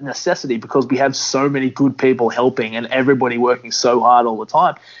out of necessity, because we have so many good people helping and everybody working so hard all the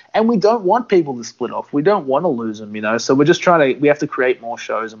time. And we don't want people to split off. We don't want to lose them, you know. So we're just we have to create more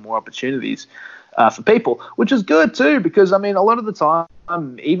shows and more opportunities for people, which is good too, because, I mean, a lot of the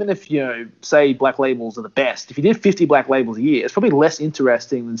time, even if, you know, say Black Labels are the best, if you did 50 Black Labels a year, it's probably less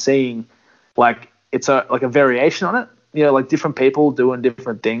interesting than seeing, like, it's a variation on it, you know, like different people doing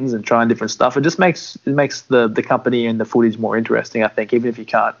different things and trying different stuff. It just makes the company and the footage more interesting, I think, even if you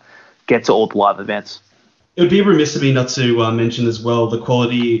can't get to all the live events. It would be remiss of me not to mention as well the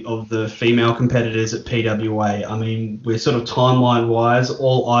quality of the female competitors at PWA. I mean, we're sort of timeline-wise,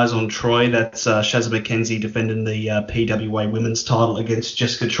 all eyes on Troy. That's Shazza McKenzie defending the PWA women's title against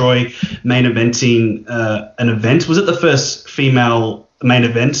Jessica Troy, main eventing an event. Was it the first female main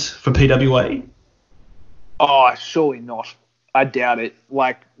event for PWA? Oh, surely not. I doubt it.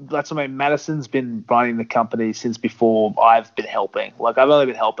 Like, that's what I mean. Madison's been running the company since before I've been helping. Like, I've only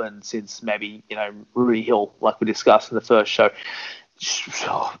been helping since maybe, you know, Rudy Hill, like we discussed in the first show.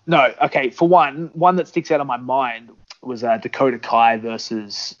 No, okay. For one that sticks out of my mind was Dakota Kai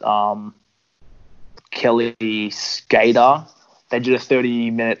versus Kelly Skater. They did a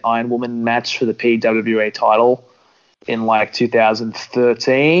 30-minute Iron Woman match for the PWA title in like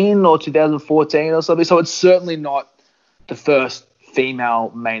 2013 or 2014 or something. So it's certainly not the first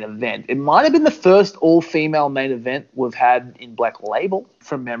female main event. It might have been the first all-female main event we've had in Black Label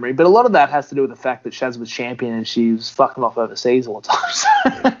from memory, but a lot of that has to do with the fact that Shaz was champion and she was fucking off overseas all the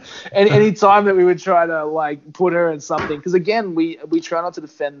time. And any time that we would try to like put her in something, because again, we try not to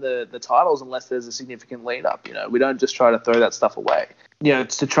defend the titles unless there's a significant lead up. You know, we don't just try to throw that stuff away. You know,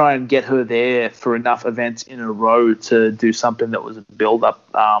 it's to try and get her there for enough events in a row to do something that was a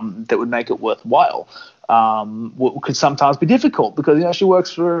build-up that would make it worthwhile. Could sometimes be difficult because, you know, she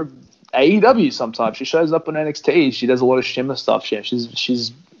works for AEW sometimes. She shows up on NXT. She does a lot of Shimmer stuff.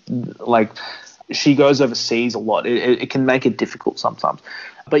 She's like, she goes overseas a lot. It can make it difficult sometimes.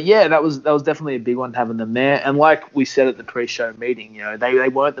 But yeah, that was definitely a big one having them there. And like we said at the pre-show meeting, you know, they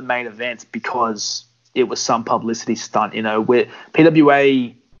weren't the main event because it was some publicity stunt. You know, where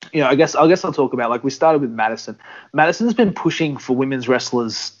PWA I guess I'll talk about, like, we started with Madison. Madison's been pushing for women's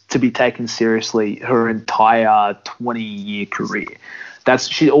wrestlers to be taken seriously her entire 20-year career.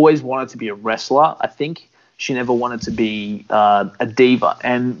 She always wanted to be a wrestler, I think. She never wanted to be a diva.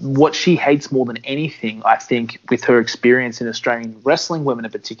 And what she hates more than anything, I think, with her experience in Australian wrestling women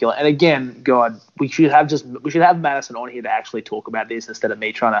in particular, and again, God, we should have Madison on here to actually talk about this instead of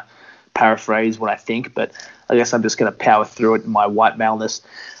me trying to paraphrase what I think, but I guess I'm just going to power through it in my white maleness.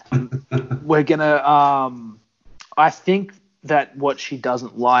 We're going to I think that what she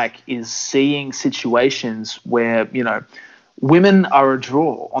doesn't like is seeing situations where, women are a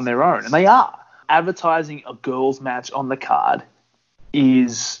draw on their own, and they are. Advertising a girls' match on the card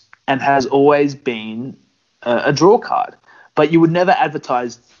is and has always been a draw card, but you would never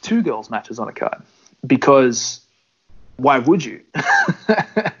advertise 2 girls' matches on a card, because why would you?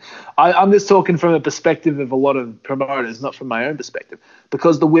 I'm just talking from a perspective of a lot of promoters, not from my own perspective,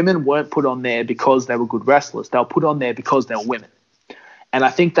 because the women weren't put on there because they were good wrestlers. They were put on there because they were women. And I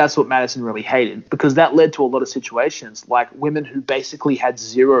think that's what Madison really hated, because that led to a lot of situations like women who basically had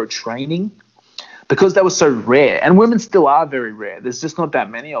zero training because they were so rare. And women still are very rare. There's just not that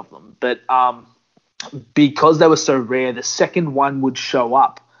many of them. But because they were so rare, the second one would show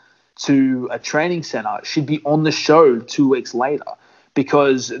up to a training center, she'd be on the show 2 weeks later,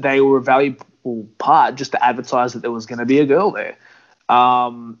 because they were a valuable part just to advertise that there was going to be a girl there.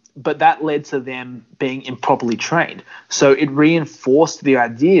 But that led to them being improperly trained. So it reinforced the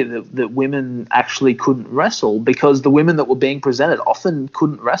idea that women actually couldn't wrestle, because the women that were being presented often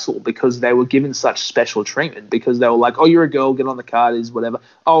couldn't wrestle because they were given such special treatment, because they were like, oh, you're a girl, get on the card, is whatever.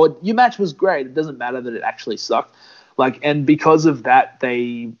 Oh, your match was great. It doesn't matter that it actually sucked. And because of that,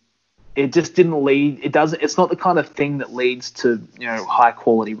 it just didn't lead. It's not the kind of thing that leads to, high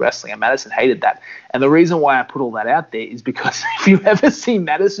quality wrestling. And Madison hated that. And the reason why I put all that out there is because if you ever see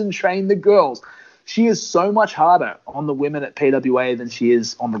Madison train the girls, she is so much harder on the women at PWA than she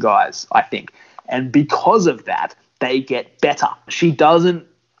is on the guys, I think. And because of that, they get better.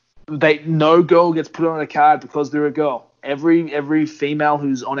 No girl gets put on a card because they're a girl. Every female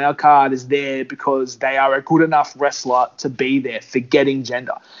who's on our card is there because they are a good enough wrestler to be there, forgetting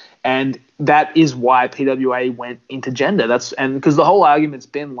gender. And that is why PWA went into gender. Because the whole argument's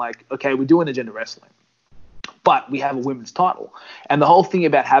been like, okay, we're doing intergender wrestling, but we have a women's title. And the whole thing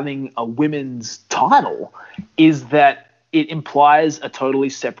about having a women's title is that it implies a totally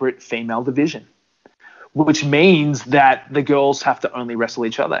separate female division, which means that the girls have to only wrestle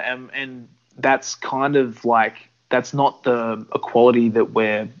each other. And that's kind of like, that's not the equality that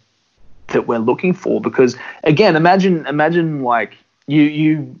we're looking for. Because again, imagine like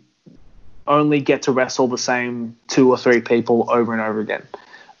you only get to wrestle the same 2 or 3 people over and over again.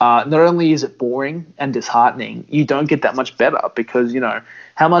 Not only is it boring and disheartening, you don't get that much better, because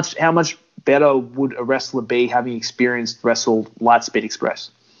how much better would a wrestler be having wrestled Lightspeed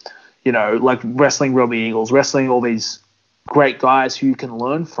Express, like wrestling Robbie Eagles, wrestling all these great guys who you can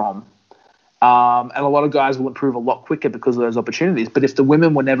learn from. And a lot of guys will improve a lot quicker because of those opportunities. But if the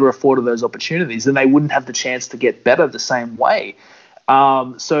women were never afforded those opportunities, then they wouldn't have the chance to get better the same way.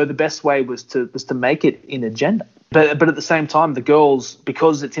 So the best way was to make it intergender. But at the same time, the girls,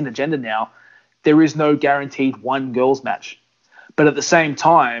 because it's intergender now, there is no guaranteed one girls match. But at the same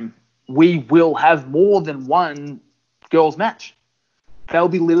time, we will have more than one girls match. They'll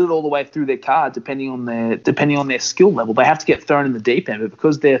be littered all the way through their card depending on their skill level. They have to get thrown in the deep end, but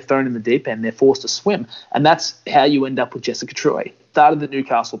because they're thrown in the deep end, they're forced to swim. And that's how you end up with Jessica Troy. Started at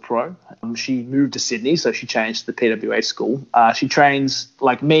Newcastle Pro. She moved to Sydney, so she changed to the PWA school. She trains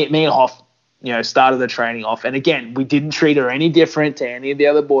like me and Hoff, started the training off. And again, we didn't treat her any different to any of the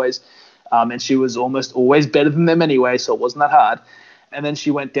other boys. And she was almost always better than them anyway, so it wasn't that hard. And then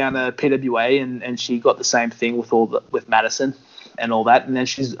she went down to PWA and she got the same thing with Madison and all that. And then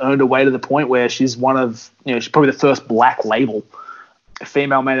she's earned her way to the point where she's she's probably the first black label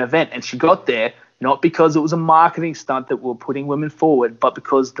female main event. And she got there not because it was a marketing stunt that we were putting women forward, but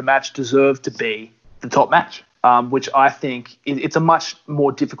because the match deserved to be the top match, which I think it's a much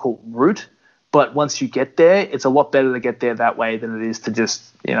more difficult route. But once you get there, it's a lot better to get there that way than it is to just,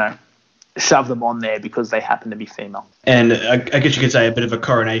 shove them on there because they happen to be female. And I guess you could say a bit of a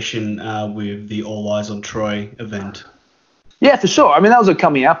coronation with the All Eyes on Troy event. Yeah, for sure. I mean, that was a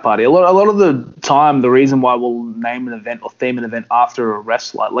coming out party. A lot of the time, the reason why we'll name an event or theme an event after a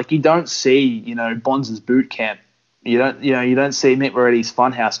wrestler, like you don't see, Bonz's Boot Camp. You don't see Mick Moretti's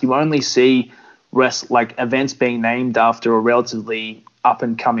Funhouse. You only see events being named after a relatively up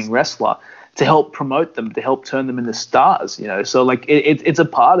and coming wrestler to help promote them, to help turn them into stars. So like it's a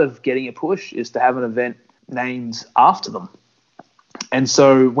part of getting a push is to have an event named after them. And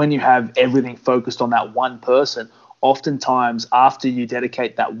so when you have everything focused on that one person, oftentimes after you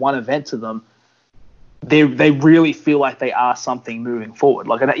dedicate that one event to them, they really feel like they are something moving forward.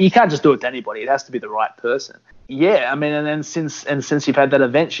 Like, you can't just do it to anybody. It has to be the right person. Yeah, I mean, and then since you've had that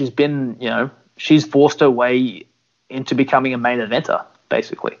event, she's been, she's forced her way into becoming a main eventer,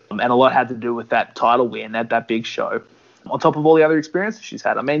 basically. And a lot had to do with that title win at that big show, on top of all the other experiences she's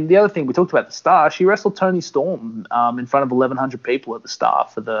had. I mean, the other thing we talked about at the start, she wrestled Toni Storm in front of 1,100 people at the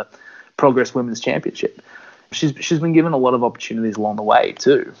start for the Progress Women's Championship. She's been given a lot of opportunities along the way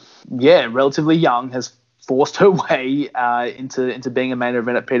too. Yeah, relatively young, has forced her way into being a main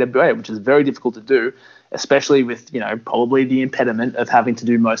event at PWA, which is very difficult to do, especially with, probably the impediment of having to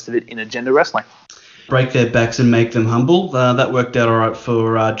do most of it in agenda wrestling. Break their backs and make them humble. That worked out all right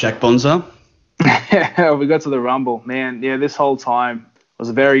for Jack Bonza. We got to the Rumble. Man, yeah, this whole time was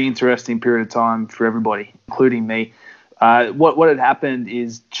a very interesting period of time for everybody, including me. What had happened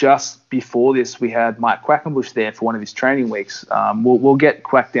is just before this, we had Mike Quackenbush there for one of his training weeks. We'll get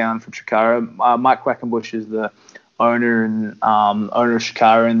Quack down from Chikara. Mike Quackenbush is the owner of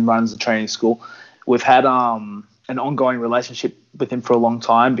Chikara and runs the training school. We've had an ongoing relationship with him for a long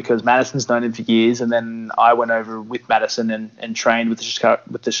time because Madison's known him for years, and then I went over with Madison and trained with the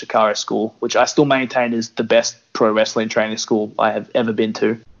Chikara school, which I still maintain is the best pro wrestling training school I have ever been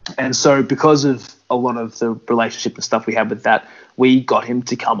to. And so because of a lot of the relationship and stuff we had with that, we got him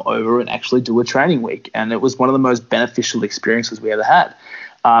to come over and actually do a training week. And it was one of the most beneficial experiences we ever had.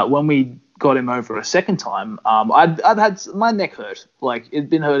 When we got him over a second time, I'd had my neck hurt. Like,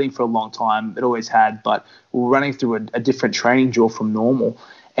 it'd been hurting for a long time. It always had, but we were running through a different training drill from normal.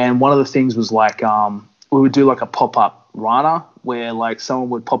 And one of the things was like, we would do like a pop-up Rana where like someone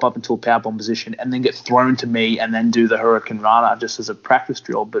would pop up into a powerbomb position and then get thrown to me and then do the Hurricane Rana just as a practice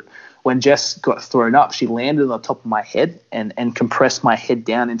drill. But when Jess got thrown up, she landed on top of my head and compressed my head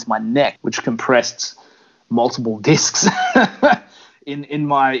down into my neck, which compressed multiple discs in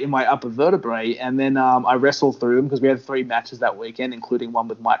my upper vertebrae. And then I wrestled through them because we had 3 matches that weekend, including one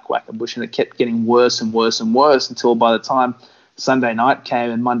with Mike Quackenbush, and it kept getting worse and worse and worse until by the time Sunday night came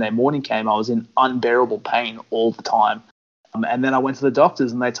and Monday morning came, I was in unbearable pain all the time. And then I went to the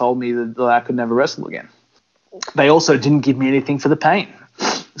doctors and they told me that I could never wrestle again. They also didn't give me anything for the pain.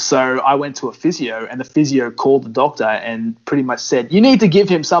 So I went to a physio, and the physio called the doctor and pretty much said, "You need to give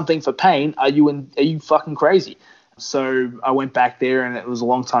him something for pain. Are you fucking crazy?" So I went back there, and it was a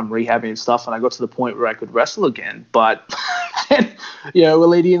long time rehabbing and stuff, and I got to the point where I could wrestle again. But then, we're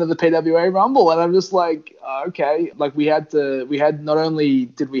leading into the PWA Rumble, and I'm just like, okay. Like, we had not only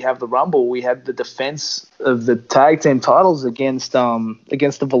did we have the Rumble, we had the defense of the tag team titles against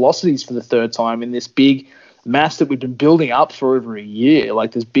the Velocities for the third time in this big match that we've been building up for over a year,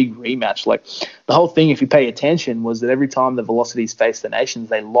 like this big rematch. Like, the whole thing, if you pay attention, was that every time the Velocities faced the Nations,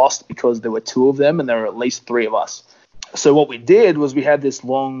 they lost because there were 2 of them and there were at least 3 of us. So what we did was we had this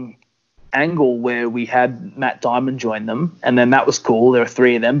long angle where we had Matt Diamond join them, and then that was cool. There were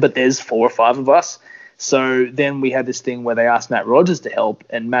 3 of them, but there's 4 or 5 of us. So then we had this thing where they asked Matt Rogers to help,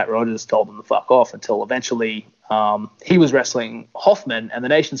 and Matt Rogers told them to fuck off until eventually he was wrestling Hoffman, and the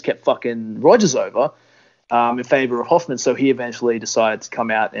Nations kept fucking Rogers over in favor of Hoffman. So he eventually decided to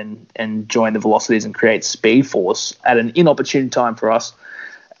come out and join the Velocities and create Speed Force at an inopportune time for us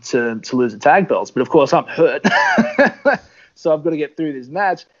to lose the tag belts. But of course, I'm hurt. So I've got to get through this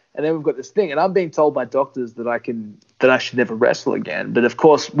match. And then we've got this thing, and I'm being told by doctors that I should never wrestle again. But of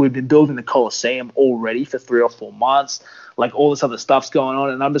course, we've been building the Coliseum already for 3 or 4 months. Like, all this other stuff's going on,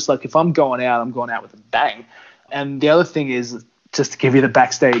 and I'm just like, if I'm going out with a bang. And the other thing is, just to give you the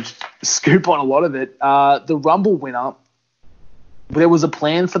backstage scoop on a lot of it, the Rumble winner, there was a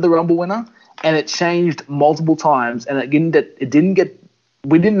plan for the Rumble winner, and it changed multiple times, and we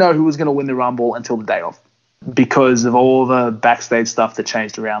didn't know who was going to win the Rumble until the day of, because of all the backstage stuff that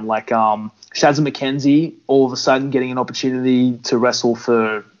changed around. Like, Shazza McKenzie all of a sudden getting an opportunity to wrestle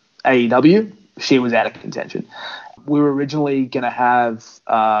for AEW, she was out of contention. We were originally going to have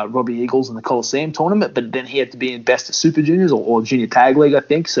Robbie Eagles in the Coliseum tournament, but then he had to be in Best of Super Juniors or Junior Tag League, I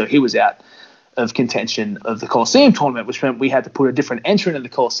think, so he was out of contention of the Coliseum tournament, which meant we had to put a different entrant in the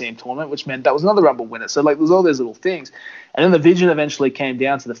Coliseum tournament, which meant that was another Rumble winner. So, like, there's all those little things. And then the vision eventually came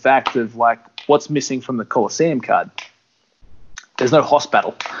down to the fact of, like, what's missing from the Coliseum card? There's no Hoss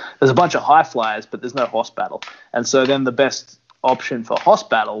battle. There's a bunch of high flyers, but there's no Hoss battle. And so then the best option for Hoss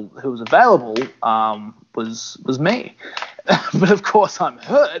battle who was available was me. But of course I'm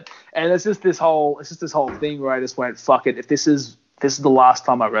hurt, and it's just this whole thing where I just went, fuck it. If this is the last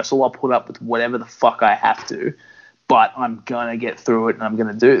time I wrestle, I'll put up with whatever the fuck I have to, but I'm gonna get through it and I'm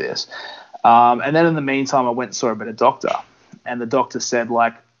gonna do this. And then in the meantime, I went and saw a bit of doctor. and the doctor said,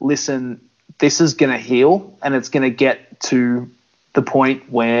 like, listen, this is going to heal and it's going to get to the point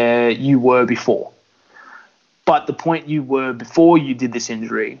where you were before. But the point you were before you did this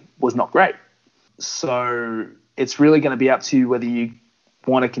injury was not great. So it's really going to be up to you whether you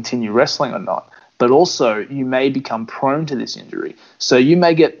want to continue wrestling or not. But also, you may become prone to this injury. So you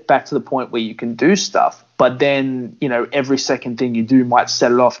may get back to the point where you can do stuff, but then, you know, every second thing you do might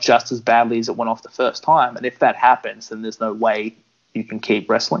set it off just as badly as it went off the first time. And if that happens, then there's no way you can keep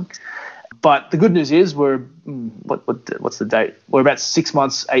wrestling. But the good news is what's the date? We're about 6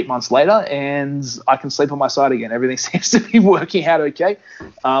 months, 8 months later, and I can sleep on my side again. Everything seems to be working out okay.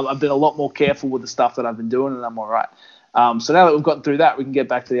 I've been a lot more careful with the stuff that I've been doing, and I'm all right. So now that we've gotten through that, we can get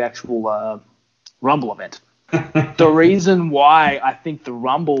back to the actual Rumble event. The reason why I think the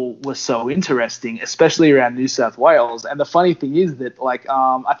Rumble was so interesting, especially around New South Wales, and the funny thing is that, like,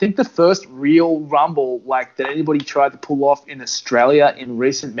 I think the first real Rumble, like, that anybody tried to pull off in Australia in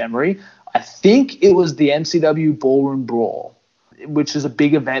recent memory, I think it was the MCW Ballroom Brawl, which is a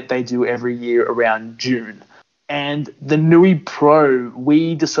big event they do every year around June. And the Nui Pro,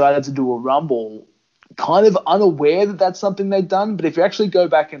 we decided to do a Rumble kind of unaware that that's something they'd done. But if you actually go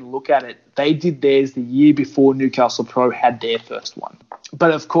back and look at it, they did theirs the year before Newcastle Pro had their first one.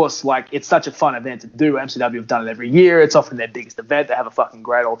 But of course, like, it's such a fun event to do. MCW have done it every year. It's often their biggest event. They have a fucking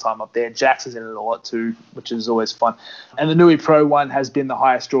great old time up there. Jax is in it a lot too, which is always fun. And the Nui Pro one has been the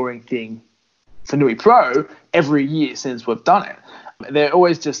highest drawing thing for Nui Pro every year since we've done it. They're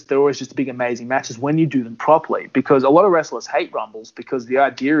always just big, amazing matches when you do them properly, because a lot of wrestlers hate Rumbles because the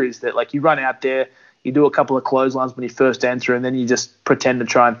idea is that, like, you run out there, you do a couple of clotheslines when you first enter, and then you just pretend to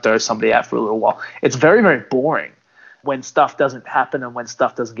try and throw somebody out for a little while. It's very, very boring when stuff doesn't happen and when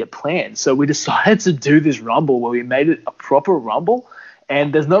stuff doesn't get planned. So we decided to do this Rumble where we made it a proper Rumble.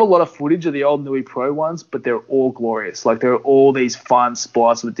 And there's not a lot of footage of the old Nui Pro ones, but they're all glorious. Like, there are all these fun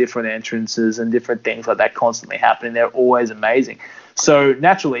spots with different entrances and different things like that constantly happening. They're always amazing. So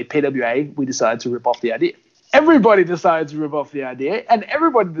naturally, PWA, we decided to rip off the idea. Everybody decided to rip off the idea, and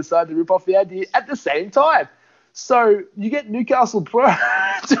everybody decided to rip off the idea at the same time. So you get Newcastle Pro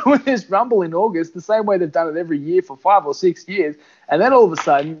doing this Rumble in August, the same way they've done it every year for 5 or 6 years. And then all of a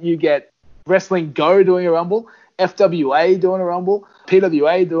sudden, you get Wrestling Go doing a Rumble, FWA doing a Rumble,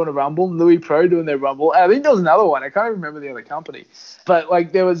 PWA doing a Rumble, Nui Pro doing their Rumble. And I think there was another one. I can't even remember the other company. But,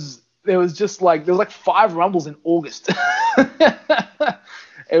 like, there was just like 5 Rumbles in August.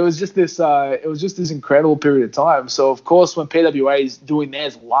 It was just this incredible period of time. So of course, when PWA is doing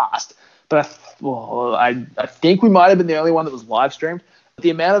theirs last, but I think we might have been the only one that was live streamed. The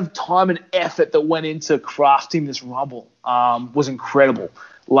amount of time and effort that went into crafting this Rumble was incredible.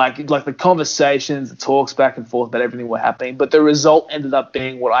 Like the conversations, the talks back and forth about everything were happening, but the result ended up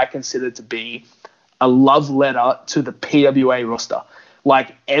being what I consider to be a love letter to the PWA roster.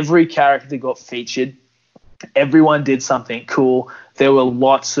 Like, every character got featured. Everyone did something cool. There were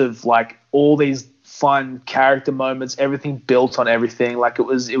lots of, like, all these fun character moments, everything built on everything. Like, it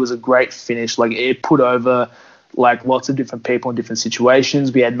was a great finish. Like, it put over, like, lots of different people in different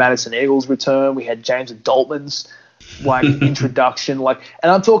situations. We had Madison Eagles return. We had James Adultman's, like, introduction. Like,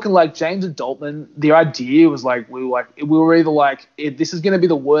 and I'm talking, like, James Adultman, the idea was, like, we were either like, this is going to be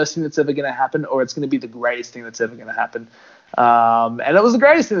the worst thing that's ever going to happen, or it's going to be the greatest thing that's ever going to happen. And it was the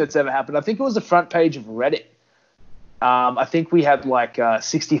greatest thing that's ever happened. I think it was the front page of Reddit. I think we had like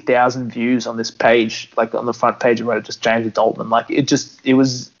 60,000 views on this page, like on the front page of Reddit, just James Adultman. Like, it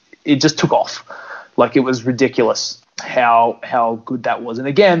just took off. Like, it was ridiculous how good that was. And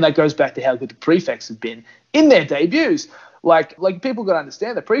again, that goes back to how good the Prefects have been in their debuts. Like people got to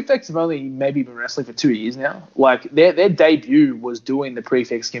understand, the Prefects have only maybe been wrestling for 2 years now. Like, their debut was doing the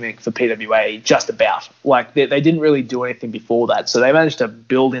Prefects gimmick for PWA just about. Like, they didn't really do anything before that. So they managed to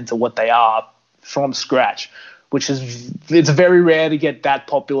build into what they are from scratch, which is, it's very rare to get that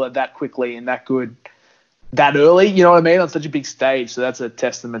popular that quickly and that good that early, you know what I mean, on such a big stage. So that's a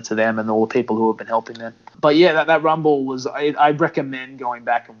testament to them and all the people who have been helping them. But yeah, that Rumble was, I recommend going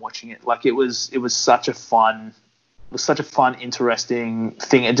back and watching it. Like, it was such a fun, interesting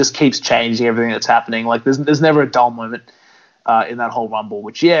thing. It just keeps changing everything that's happening. Like, there's never a dull moment in that whole Rumble,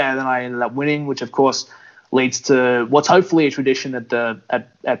 which, yeah, then I ended up winning, which of course leads to what's hopefully a tradition at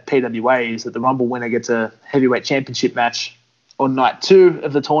PWA, is that the Rumble winner gets a heavyweight championship match on night 2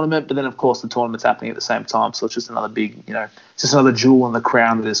 of the tournament. But then, of course, the tournament's happening at the same time, so it's just another big, it's just another jewel in the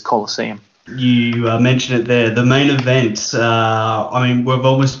crown of this Coliseum. You mentioned it there, the main event. I mean, we've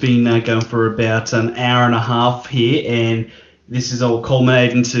almost been going for about an hour and a half here, and this is all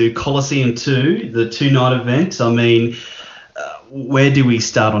culminating to Coliseum 2, the 2-night event. I mean, where do we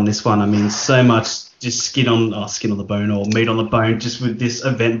start on this one? I mean, so much just skin on the bone or meat on the bone just with this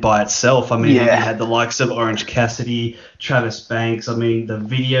event by itself. I mean, you had the likes of Orange Cassidy, Travis Banks. I mean, the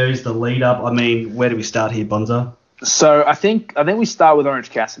videos, the lead up. I mean, where do we start here, Bonza? So I think we start with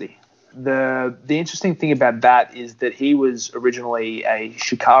Orange Cassidy. The interesting thing about that is that he was originally a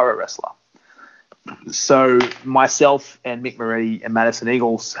Chikara wrestler. So myself and Mick Moretti and Madison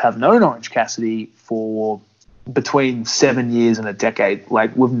Eagles have known Orange Cassidy for between 7 years and a decade.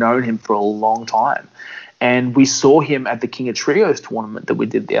 Like, we've known him for a long time. And we saw him at the King of Trios tournament that we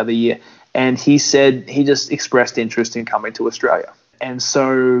did the other year. And he said he just expressed interest in coming to Australia. And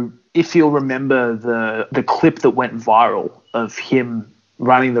so if you'll remember the clip that went viral of him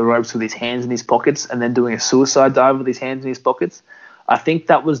running the ropes with his hands in his pockets and then doing a suicide dive with his hands in his pockets, I think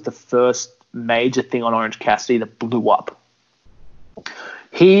that was the first major thing on Orange Cassidy that blew up.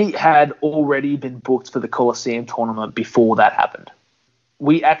 He had already been booked for the Coliseum tournament before that happened.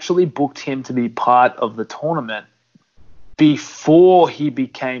 We actually booked him to be part of the tournament before he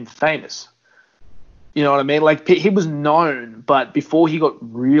became famous. You know what I mean? Like, he was known, but before he got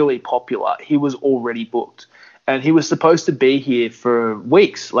really popular, he was already booked. And he was supposed to be here for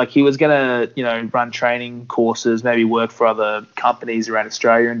weeks. Like, he was going to, run training courses, maybe work for other companies around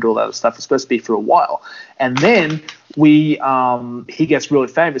Australia and do all that other stuff. It was supposed to be for a while. And then he gets really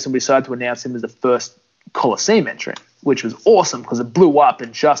famous, and we decided to announce him as the first Coliseum entrant, which was awesome because it blew up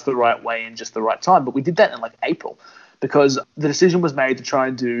in just the right way and just the right time. But we did that in like April because the decision was made to try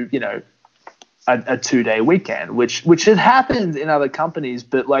and do, a 2-day weekend, which had happened in other companies,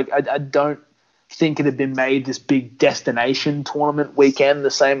 but like I don't think it had been made this big destination tournament weekend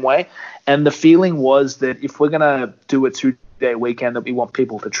the same way. And the feeling was that if we're going to do a 2-day weekend, that we want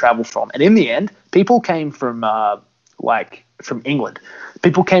people to travel from. And in the end, people came from from England.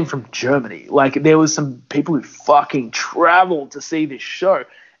 People came from Germany. Like, there was some people who fucking traveled to see this show.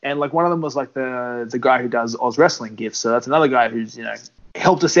 And like, one of them was like the guy who does Oz Wrestling Gifts. So that's another guy who's,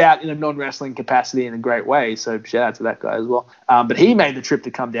 helped us out in a non-wrestling capacity in a great way. So shout out to that guy as well. But he made the trip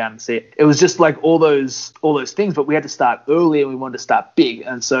to come down and see it. It was just like all those things, but we had to start early and we wanted to start big.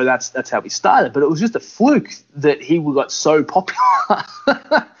 And so that's how we started. But it was just a fluke that he got so popular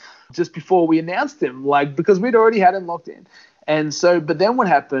just before we announced him, like, because we'd already had him locked in. And so, but then what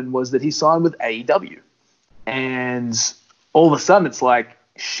happened was that he signed with AEW. And all of a sudden it's like,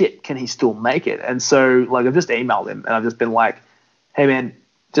 shit, can he still make it? And so, like, I've just emailed him and I've just been like, hey man,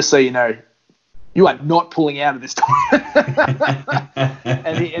 just so you know, you are not pulling out of this tournament.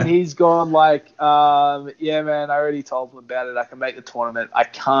 and he's gone like, yeah man, I already told him about it. I can make the tournament. I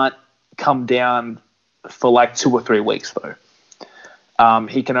can't come down for like 2 or 3 weeks though.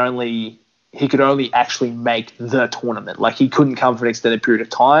 He could only actually make the tournament. Like, he couldn't come for an extended period of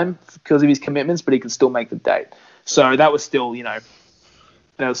time because of his commitments, but he could still make the date. So that was still,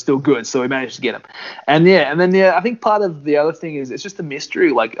 that was still good. So we managed to get him. And then I think part of the other thing is it's just a mystery.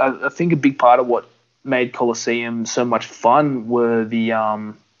 Like, I think a big part of what made Coliseum so much fun were the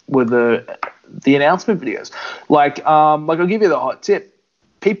announcement videos. Like I'll give you the hot tip.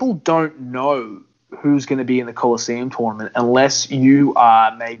 People don't know who's going to be in the Coliseum tournament unless you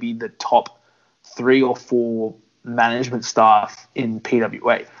are maybe the top 3 or 4 management staff in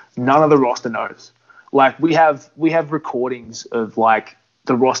PWA. None of the roster knows. Like, we have recordings of like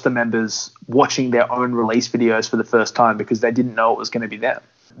the roster members watching their own release videos for the first time because they didn't know it was going to be them.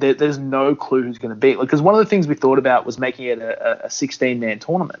 There's no clue who's going to be. Because one of the things we thought about was making it a 16-man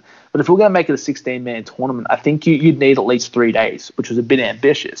tournament. But if we're going to make it a 16-man tournament, I think you'd need at least 3 days, which was a bit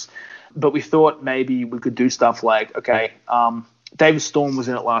ambitious. But we thought maybe we could do stuff like, okay, David Storm was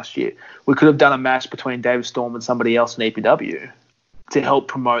in it last year. We could have done a match between David Storm and somebody else in EPW to help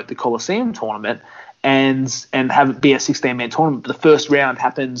promote the Coliseum tournament and have it be a 16-man tournament. But the first round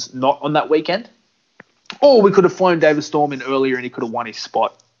happens not on that weekend. Or we could have flown David Storm in earlier and he could have won his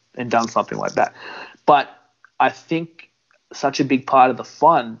spot and done something like that. But I think such a big part of the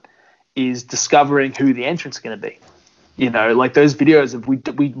fun is discovering who the entrant's going to be. Like those videos of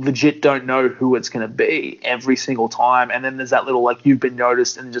we legit don't know who it's going to be every single time. And then there's that little, like, you've been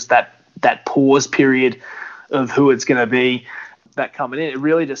noticed, and just that pause period of who it's going to be that coming in. It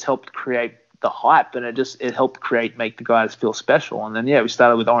really just helped create the hype, and it helped make the guys feel special. And then, we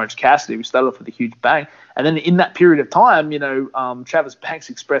started with Orange Cassidy. We started off with a huge bang. And then in that period of time, Travis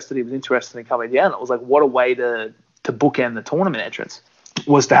Banks expressed that he was interested in coming down. It was like, what a way to bookend the tournament entrance,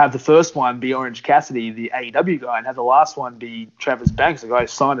 was to have the first one be Orange Cassidy, the AEW guy, and have the last one be Travis Banks, the guy who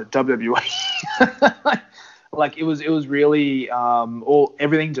signed at WWE. Like, it was really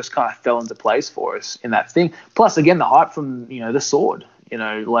everything just kind of fell into place for us in that thing. Plus, again, the hype from the Sword.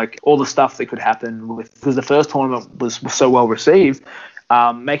 Like all the stuff that could happen because the first tournament was so well received.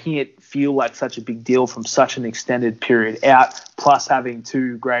 making it feel like such a big deal from such an extended period out, plus having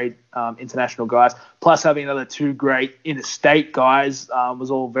two great international guys, plus having another two great interstate guys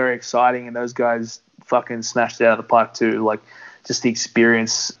was all very exciting, and those guys fucking smashed it out of the park too. Like, just the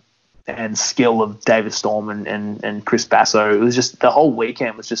experience and skill of David Storm and Chris Basso. It was just, the whole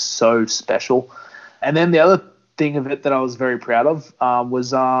weekend was just so special. And then the other thing of it that I was very proud of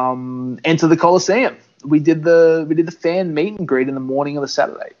was Enter the Coliseum. We did the fan meet and greet in the morning of the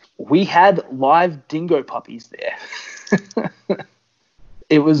Saturday. We had live dingo puppies there.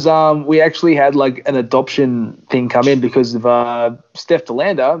 It was we actually had like an adoption thing come in because of Steph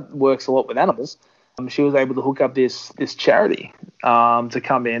DeLanda works a lot with animals. She was able to hook up this charity to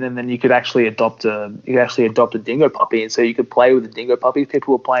come in, and then you could actually adopt a dingo puppy, and so you could play with the dingo puppies.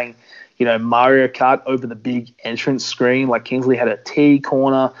 People were playing, Mario Kart over the big entrance screen. Like, Kingsley had a tea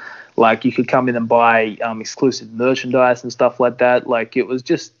corner. Like, you could come in and buy exclusive merchandise and stuff like that. Like, it was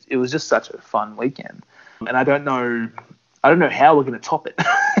just such a fun weekend, and I don't know how we're going to top it.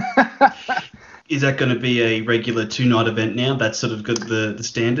 Is that going to be a regular 2-night event now? That's sort of the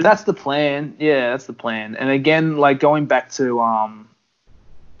standard? That's the plan. Yeah, that's the plan. And again, like, going back to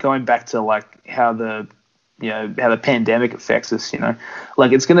like how the pandemic affects us,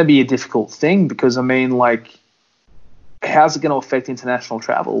 like, it's going to be a difficult thing because, I mean, like, how's it going to affect international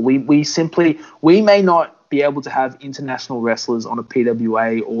travel? We may not be able to have international wrestlers on a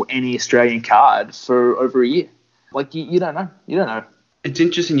PWA or any Australian card for over a year. Like, you don't know. You don't know. It's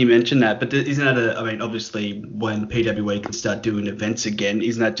interesting you mentioned that, but isn't that obviously when PWA can start doing events again,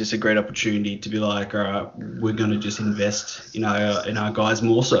 isn't that just a great opportunity to be like, all right, we're going to just invest in our guys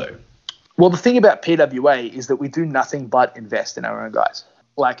more so? Well, the thing about PWA is that we do nothing but invest in our own guys.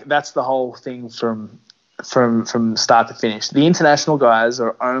 Like, that's the whole thing from start to finish. The international guys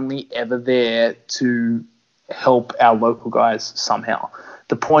are only ever there to help our local guys somehow.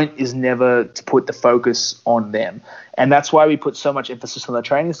 The point is never to put the focus on them. And that's why we put so much emphasis on the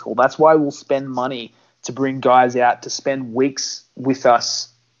training school. That's why we'll spend money to bring guys out to spend weeks with us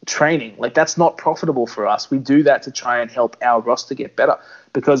training. Like, that's not profitable for us. We do that to try and help our roster get better,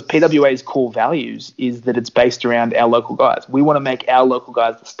 because PWA's core values is that it's based around our local guys. We want to make our local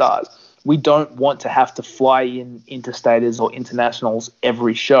guys the stars. We don't want to have to fly in interstaters or internationals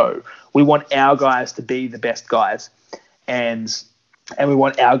every show. We want our guys to be the best guys. And we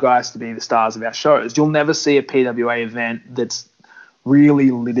want our guys to be the stars of our shows. You'll never see a PWA event that's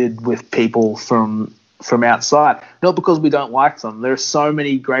really littered with people from outside. Not because we don't like them. There are so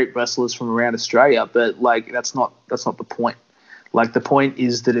many great wrestlers from around Australia, but like, that's not the point. Like, the point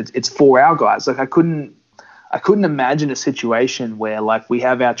is that it's for our guys. Like, I couldn't imagine a situation where, like, we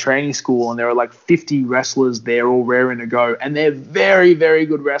have our training school and there are like 50 wrestlers there all raring to go, and they're very, very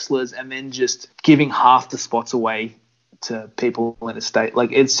good wrestlers, and then just giving half the spots away to people in the state.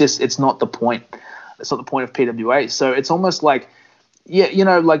 Like, it's not the point. It's not the point of PWA. So it's almost like,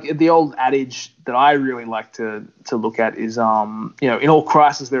 like the old adage that I really like to look at is, in all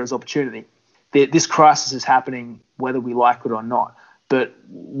crisis there is opportunity. This crisis is happening whether we like it or not. But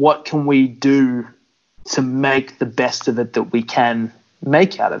what can we do to make the best of it that we can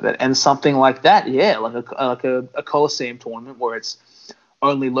make out of it? And something like that, like a Coliseum tournament where it's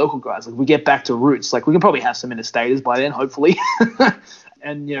only local guys. Like, we get back to roots. Like, we can probably have some interstaters by then, hopefully.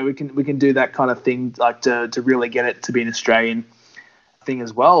 And, we can do that kind of thing, like, to really get it to be an Australian thing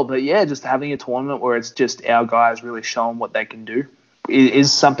as well. But yeah, just having a tournament where it's just our guys really showing what they can do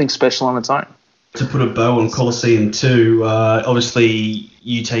is something special on its own. To put a bow on Coliseum 2, obviously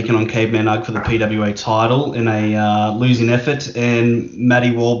you taking on Caveman Ugg for the PWA title in a losing effort, and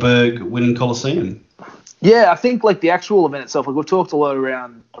Matty Wahlberg winning Coliseum. Yeah, I think, like, the actual event itself, like, we've talked a lot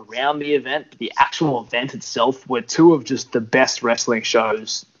around the event, but the actual event itself were two of just the best wrestling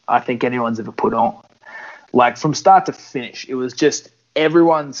shows I think anyone's ever put on. Like, from start to finish, it was just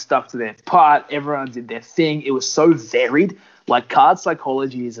everyone stuck to their part, everyone did their thing. It was so varied. Like, card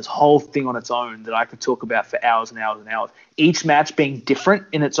psychology is this whole thing on its own that I could talk about for hours and hours and hours. Each match being different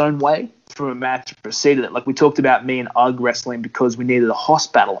in its own way from a match that preceded it. Like, we talked about me and Ugg wrestling because we needed a hoss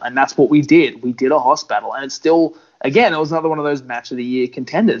battle, and that's what we did. We did a hoss battle, and it's still, again, it was another one of those match of the year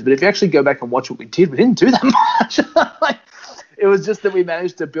contenders. But if you actually go back and watch what we did, we didn't do that much. Like, it was just that we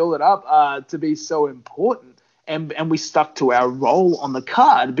managed to build it up to be so important. And we stuck to our role on the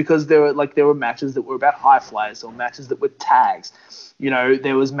card because there were matches that were about high flyers or matches that were tags.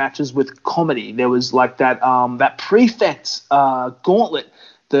 There was matches with comedy. There was like that prefect gauntlet,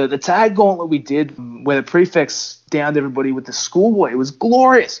 the tag gauntlet we did where the prefects downed everybody with the schoolboy. It was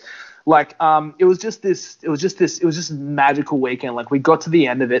glorious. Like, it was just a magical weekend. Like, we got to the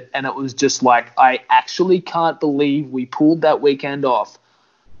end of it, and it was just like, I actually can't believe we pulled that weekend off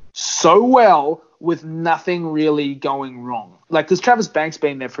so well with nothing really going wrong. Like, because Travis Banks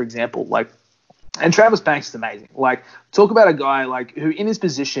being there, for example, like, and Travis Banks is amazing. Like, talk about a guy like who in his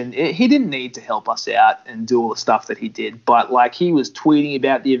position, he didn't need to help us out and do all the stuff that he did, but like he was tweeting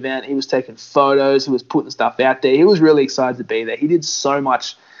about the event, he was taking photos, he was putting stuff out there. He was really excited to be there. He did so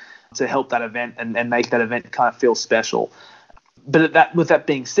much to help that event and make that event kind of feel special. But with that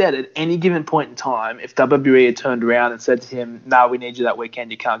being said, at any given point in time, if WWE had turned around and said to him, "No, we need you that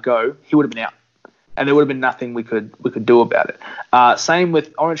weekend, you can't go," he would have been out. And there would have been nothing we could do about it. Same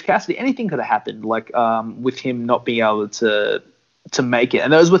with Orange Cassidy. Anything could have happened, like with him not being able to make it.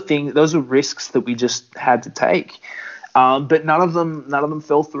 And those were risks that we just had to take. But none of them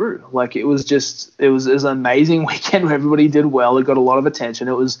fell through. Like, it was an amazing weekend where everybody did well. It got a lot of attention.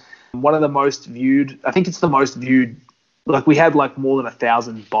 It was one of the most viewed. I think it's the most viewed. Like, we had like more than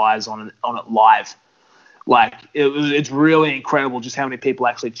 1,000 buys on it live. Like, it's really incredible just how many people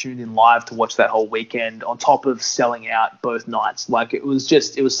actually tuned in live to watch that whole weekend, on top of selling out both nights. Like, it was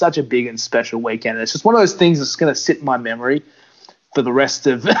such a big and special weekend. It's just one of those things that's going to sit in my memory for the rest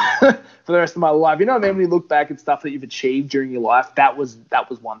of my life. You know, when you look back at stuff that you've achieved during your life, that was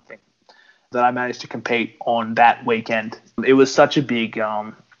one thing that I managed to compete on that weekend. It was such a big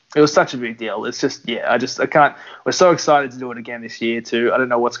deal. It's just, yeah, I can't. We're so excited to do it again this year too. I don't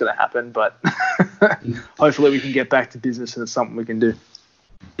know what's going to happen, but hopefully we can get back to business and it's something we can do.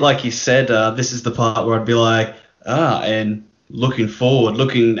 Like you said, this is the part where I'd be like, and looking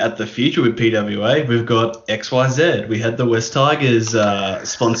at the future with PWA, we've got XYZ. We had the West Tigers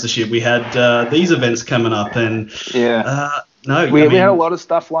sponsorship. We had these events coming up, and we had a lot of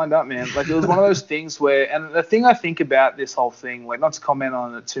stuff lined up, man. Like, it was one of those things where, and the thing I think about this whole thing, like, not to comment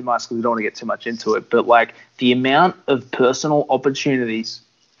on it too much because we don't want to get too much into it, but like the amount of personal opportunities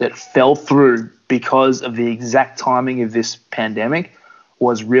that fell through because of the exact timing of this pandemic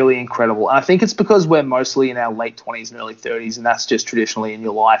was really incredible. And I think it's because we're mostly in our late 20s and early 30s, and that's just traditionally in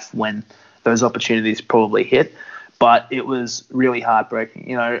your life when those opportunities probably hit. But it was really heartbreaking,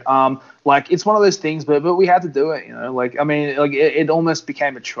 you know. Like, it's one of those things, but we had to do it, you know. Like, I mean, like, it almost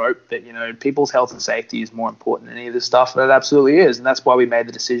became a trope that, you know, people's health and safety is more important than any of this stuff, and it absolutely is, and that's why we made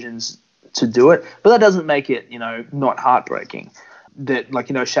the decisions to do it. But that doesn't make it, you know, not heartbreaking. That, like,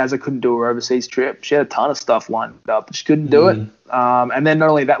 you know, Shazza couldn't do her overseas trip. She had a ton of stuff lined up, but she couldn't do it. And then not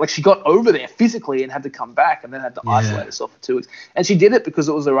only that, like, she got over there physically and had to come back and then had to isolate herself for 2 weeks. And she did it because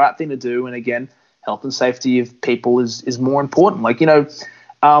it was the right thing to do. And again, health and safety of people is more important. Like, you know,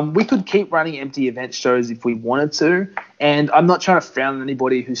 we could keep running empty event shows if we wanted to. And I'm not trying to frown on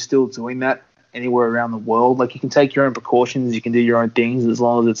anybody who's still doing that anywhere around the world. Like, you can take your own precautions, you can do your own things as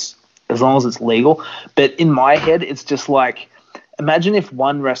long as it's legal. But in my head, it's just like, imagine if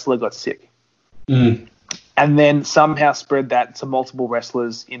one wrestler got sick and then somehow spread that to multiple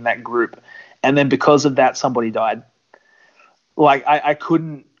wrestlers in that group. And then because of that, somebody died. Like, I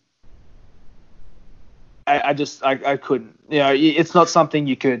couldn't. I couldn't. You know, it's not something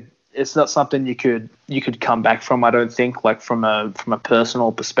you could come back from, I don't think, like from a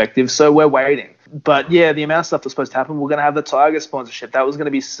personal perspective. So we're waiting. But yeah, the amount of stuff that's supposed to happen, we're going to have the Tiger sponsorship. That was going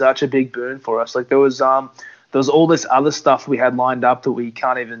to be such a big boon for us. Like, there was all this other stuff we had lined up that we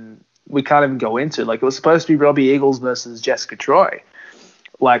can't even go into. Like, it was supposed to be Robbie Eagles versus Jessica Troy.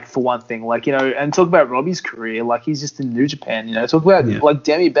 Like, for one thing, like, you know, and talk about Robbie's career, like, he's just in New Japan, you know, talk about like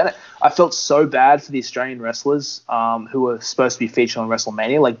Demi Bennett. I felt so bad for the Australian wrestlers who were supposed to be featured on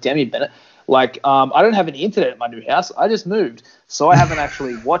WrestleMania, like Demi Bennett. Like, I don't have any internet at my new house. I just moved, so I haven't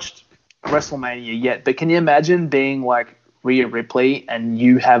actually watched WrestleMania yet. But can you imagine being like Rhea Ripley and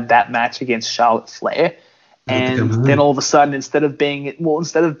you have that match against Charlotte Flair? And then all of a sudden, instead of being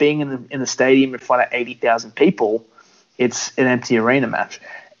in the stadium in front of 80,000 people, it's an empty arena match.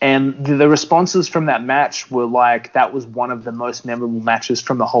 And the responses from that match were like, that was one of the most memorable matches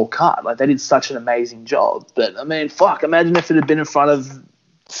from the whole card. Like, they did such an amazing job. But, I mean, imagine if it had been in front of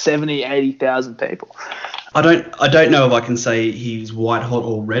 70, 80,000 people. I don't know if I can say he's white hot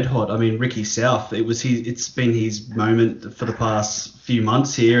or red hot. I mean, Ricky South, it's been his moment for the past few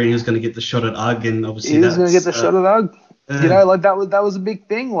months here, and he was going to get the shot at UGG, and obviously he was going to get the shot at UGG. You know, like, that was a big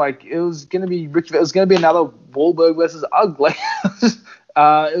thing. Like, it was going to be Ricky. It was going to be another Wahlberg versus UGG. Like,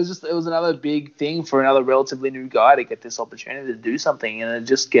 it was another big thing for another relatively new guy to get this opportunity to do something, and it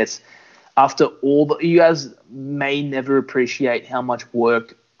just gets, after all you guys may never appreciate how much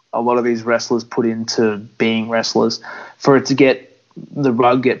work a lot of these wrestlers put into being wrestlers, for it to get the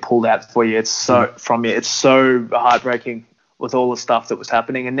rug get pulled out for you. It's so heartbreaking. with all the stuff that was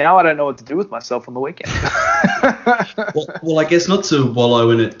happening. And now I don't know what to do with myself on the weekend. well, I guess not to wallow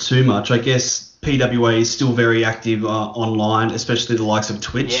in it too much. I guess PWA is still very active online, especially the likes of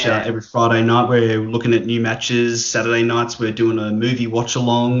Twitch. Yeah. Every Friday night we're looking at new matches. Saturday nights we're doing a movie watch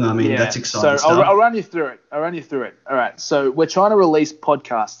along. I mean, that's exciting stuff. I'll run you through it. All right. So we're trying to release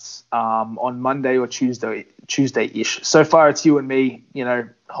podcasts on Monday or Tuesday-ish. So far it's you and me,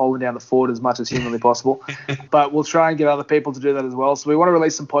 holding down the fort as much as humanly possible. But we'll try and get other people to do that as well. So we want to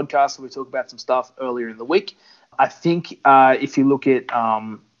release some podcasts where we talk about some stuff earlier in the week. I think if you look at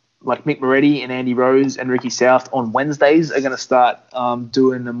like Mick Moretti and Andy Rose and Ricky South on Wednesdays are going to start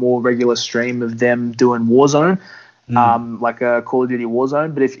doing a more regular stream of them doing Warzone, like a Call of Duty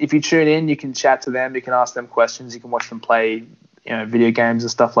Warzone. But if you tune in, you can chat to them, you can ask them questions, you can watch them play video games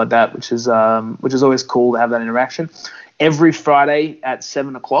and stuff like that, which is always cool to have that interaction. Every Friday at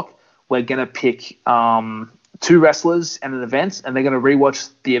 7 o'clock, we're going to pick 2 wrestlers and an event, and they're going to rewatch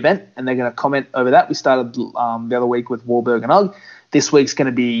the event and they're going to comment over that. We started the other week with Wahlberg and Ugg. This week's going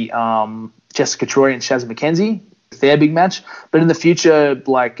to be Jessica Troy and Shaz McKenzie, their big match. But in the future,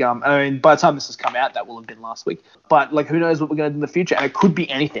 by the time this has come out, that will have been last week. But who knows what we're going to do in the future? And it could be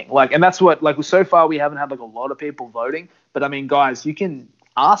anything. And that's what so far we haven't had a lot of people voting. But I mean, guys, you can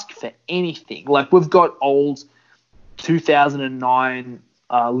ask for anything. We've got old 2009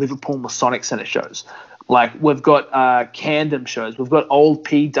 Liverpool Masonic Centre shows. We've got Candom shows. We've got old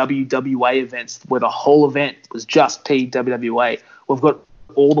PWWA events where the whole event was just PWWA. We've got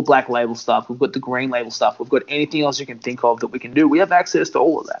all the Black Label stuff. We've got the Green Label stuff. We've got anything else you can think of that we can do. We have access to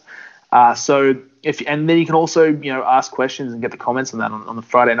all of that. And then you can also ask questions and get the comments on that on the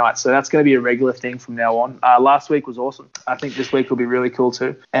Friday night. So that's going to be a regular thing from now on. Last week was awesome. I think this week will be really cool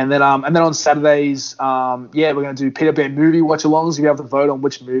too. And then on Saturdays, we're going to do PWA movie watch-alongs. You have to vote on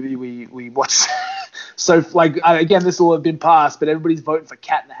which movie we watch. So, again, this will have been passed, but everybody's voting for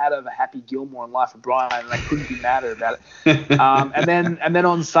Cat in the Hat over Happy Gilmore and Life of Brian, and I couldn't be madder about it. And then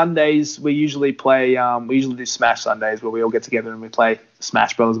on Sundays, we usually do Smash Sundays where we all get together and we play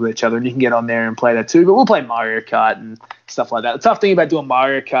Smash Brothers with each other, and you can get on there and play that too. But we'll play Mario Kart and stuff like that. The tough thing about doing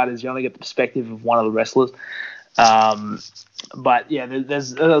Mario Kart is you only get the perspective of one of the wrestlers. But yeah,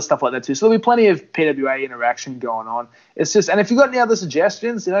 there's other stuff like that too. So there'll be plenty of PWA interaction going on. It's just, and if you've got any other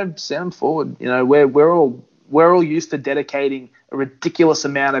suggestions, send them forward. We're all used to dedicating a ridiculous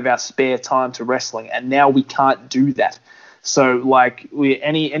amount of our spare time to wrestling, and now we can't do that. So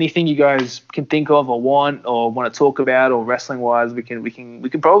anything you guys can think of or want to talk about or wrestling wise, we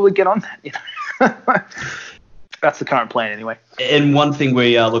can probably get on that. That's the current plan anyway. And one thing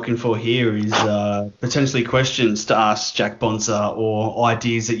we are looking for here is potentially questions to ask Jack Bonza or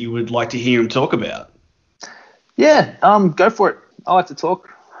ideas that you would like to hear him talk about. Yeah, go for it. I like to talk.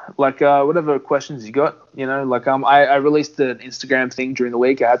 Whatever questions you got, I released an Instagram thing during the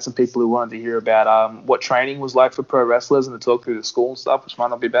week. I had some people who wanted to hear about what training was like for pro wrestlers and to talk through the school and stuff, which might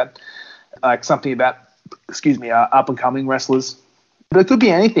not be bad. Something about, up and coming wrestlers. But it could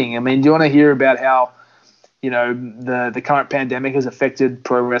be anything. I mean, do you want to hear about how the current pandemic has affected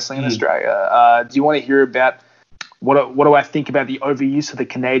pro wrestling in Australia? Do you want to hear about what do I think about the overuse of the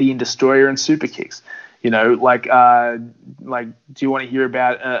Canadian Destroyer and super kicks? Do you want to hear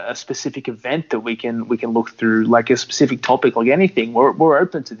about a specific event that we can look through, a specific topic, anything? We're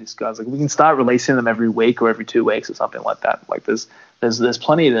open to this, guys. We can start releasing them every week or every 2 weeks or something like that. There's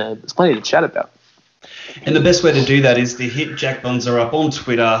plenty to chat about. And the best way to do that is to hit Jack Bonza up on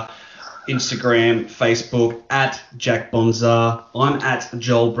Twitter, Instagram, Facebook, at Jack Bonza. I'm at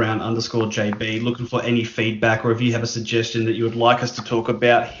JoelBrown_JB. Looking for any feedback, or if you have a suggestion that you would like us to talk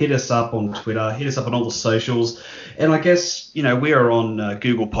about, hit us up on Twitter, hit us up on all the socials. And I guess, we are on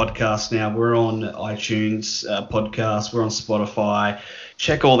Google Podcasts now. We're on iTunes Podcasts. We're on Spotify.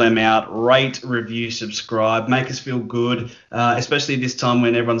 Check all them out. Rate, review, subscribe. Make us feel good, especially this time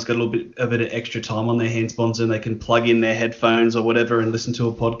when everyone's got a little bit of extra time on their hands, Bonza, and they can plug in their headphones or whatever and listen to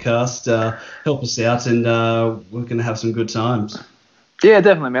a podcast. Help us out, and we're going to have some good times. Yeah,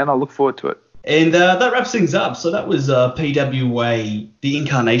 definitely, man. I'll look forward to it. And that wraps things up. So that was PWA, the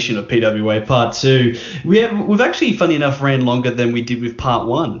incarnation of PWA Part 2. We've actually, funny enough, ran longer than we did with Part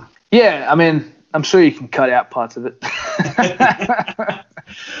 1. Yeah, I mean, I'm sure you can cut out parts of it.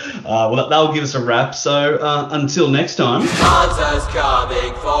 Well, that'll give us a wrap. So until next time. Bonza's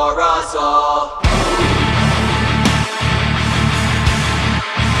coming for us all.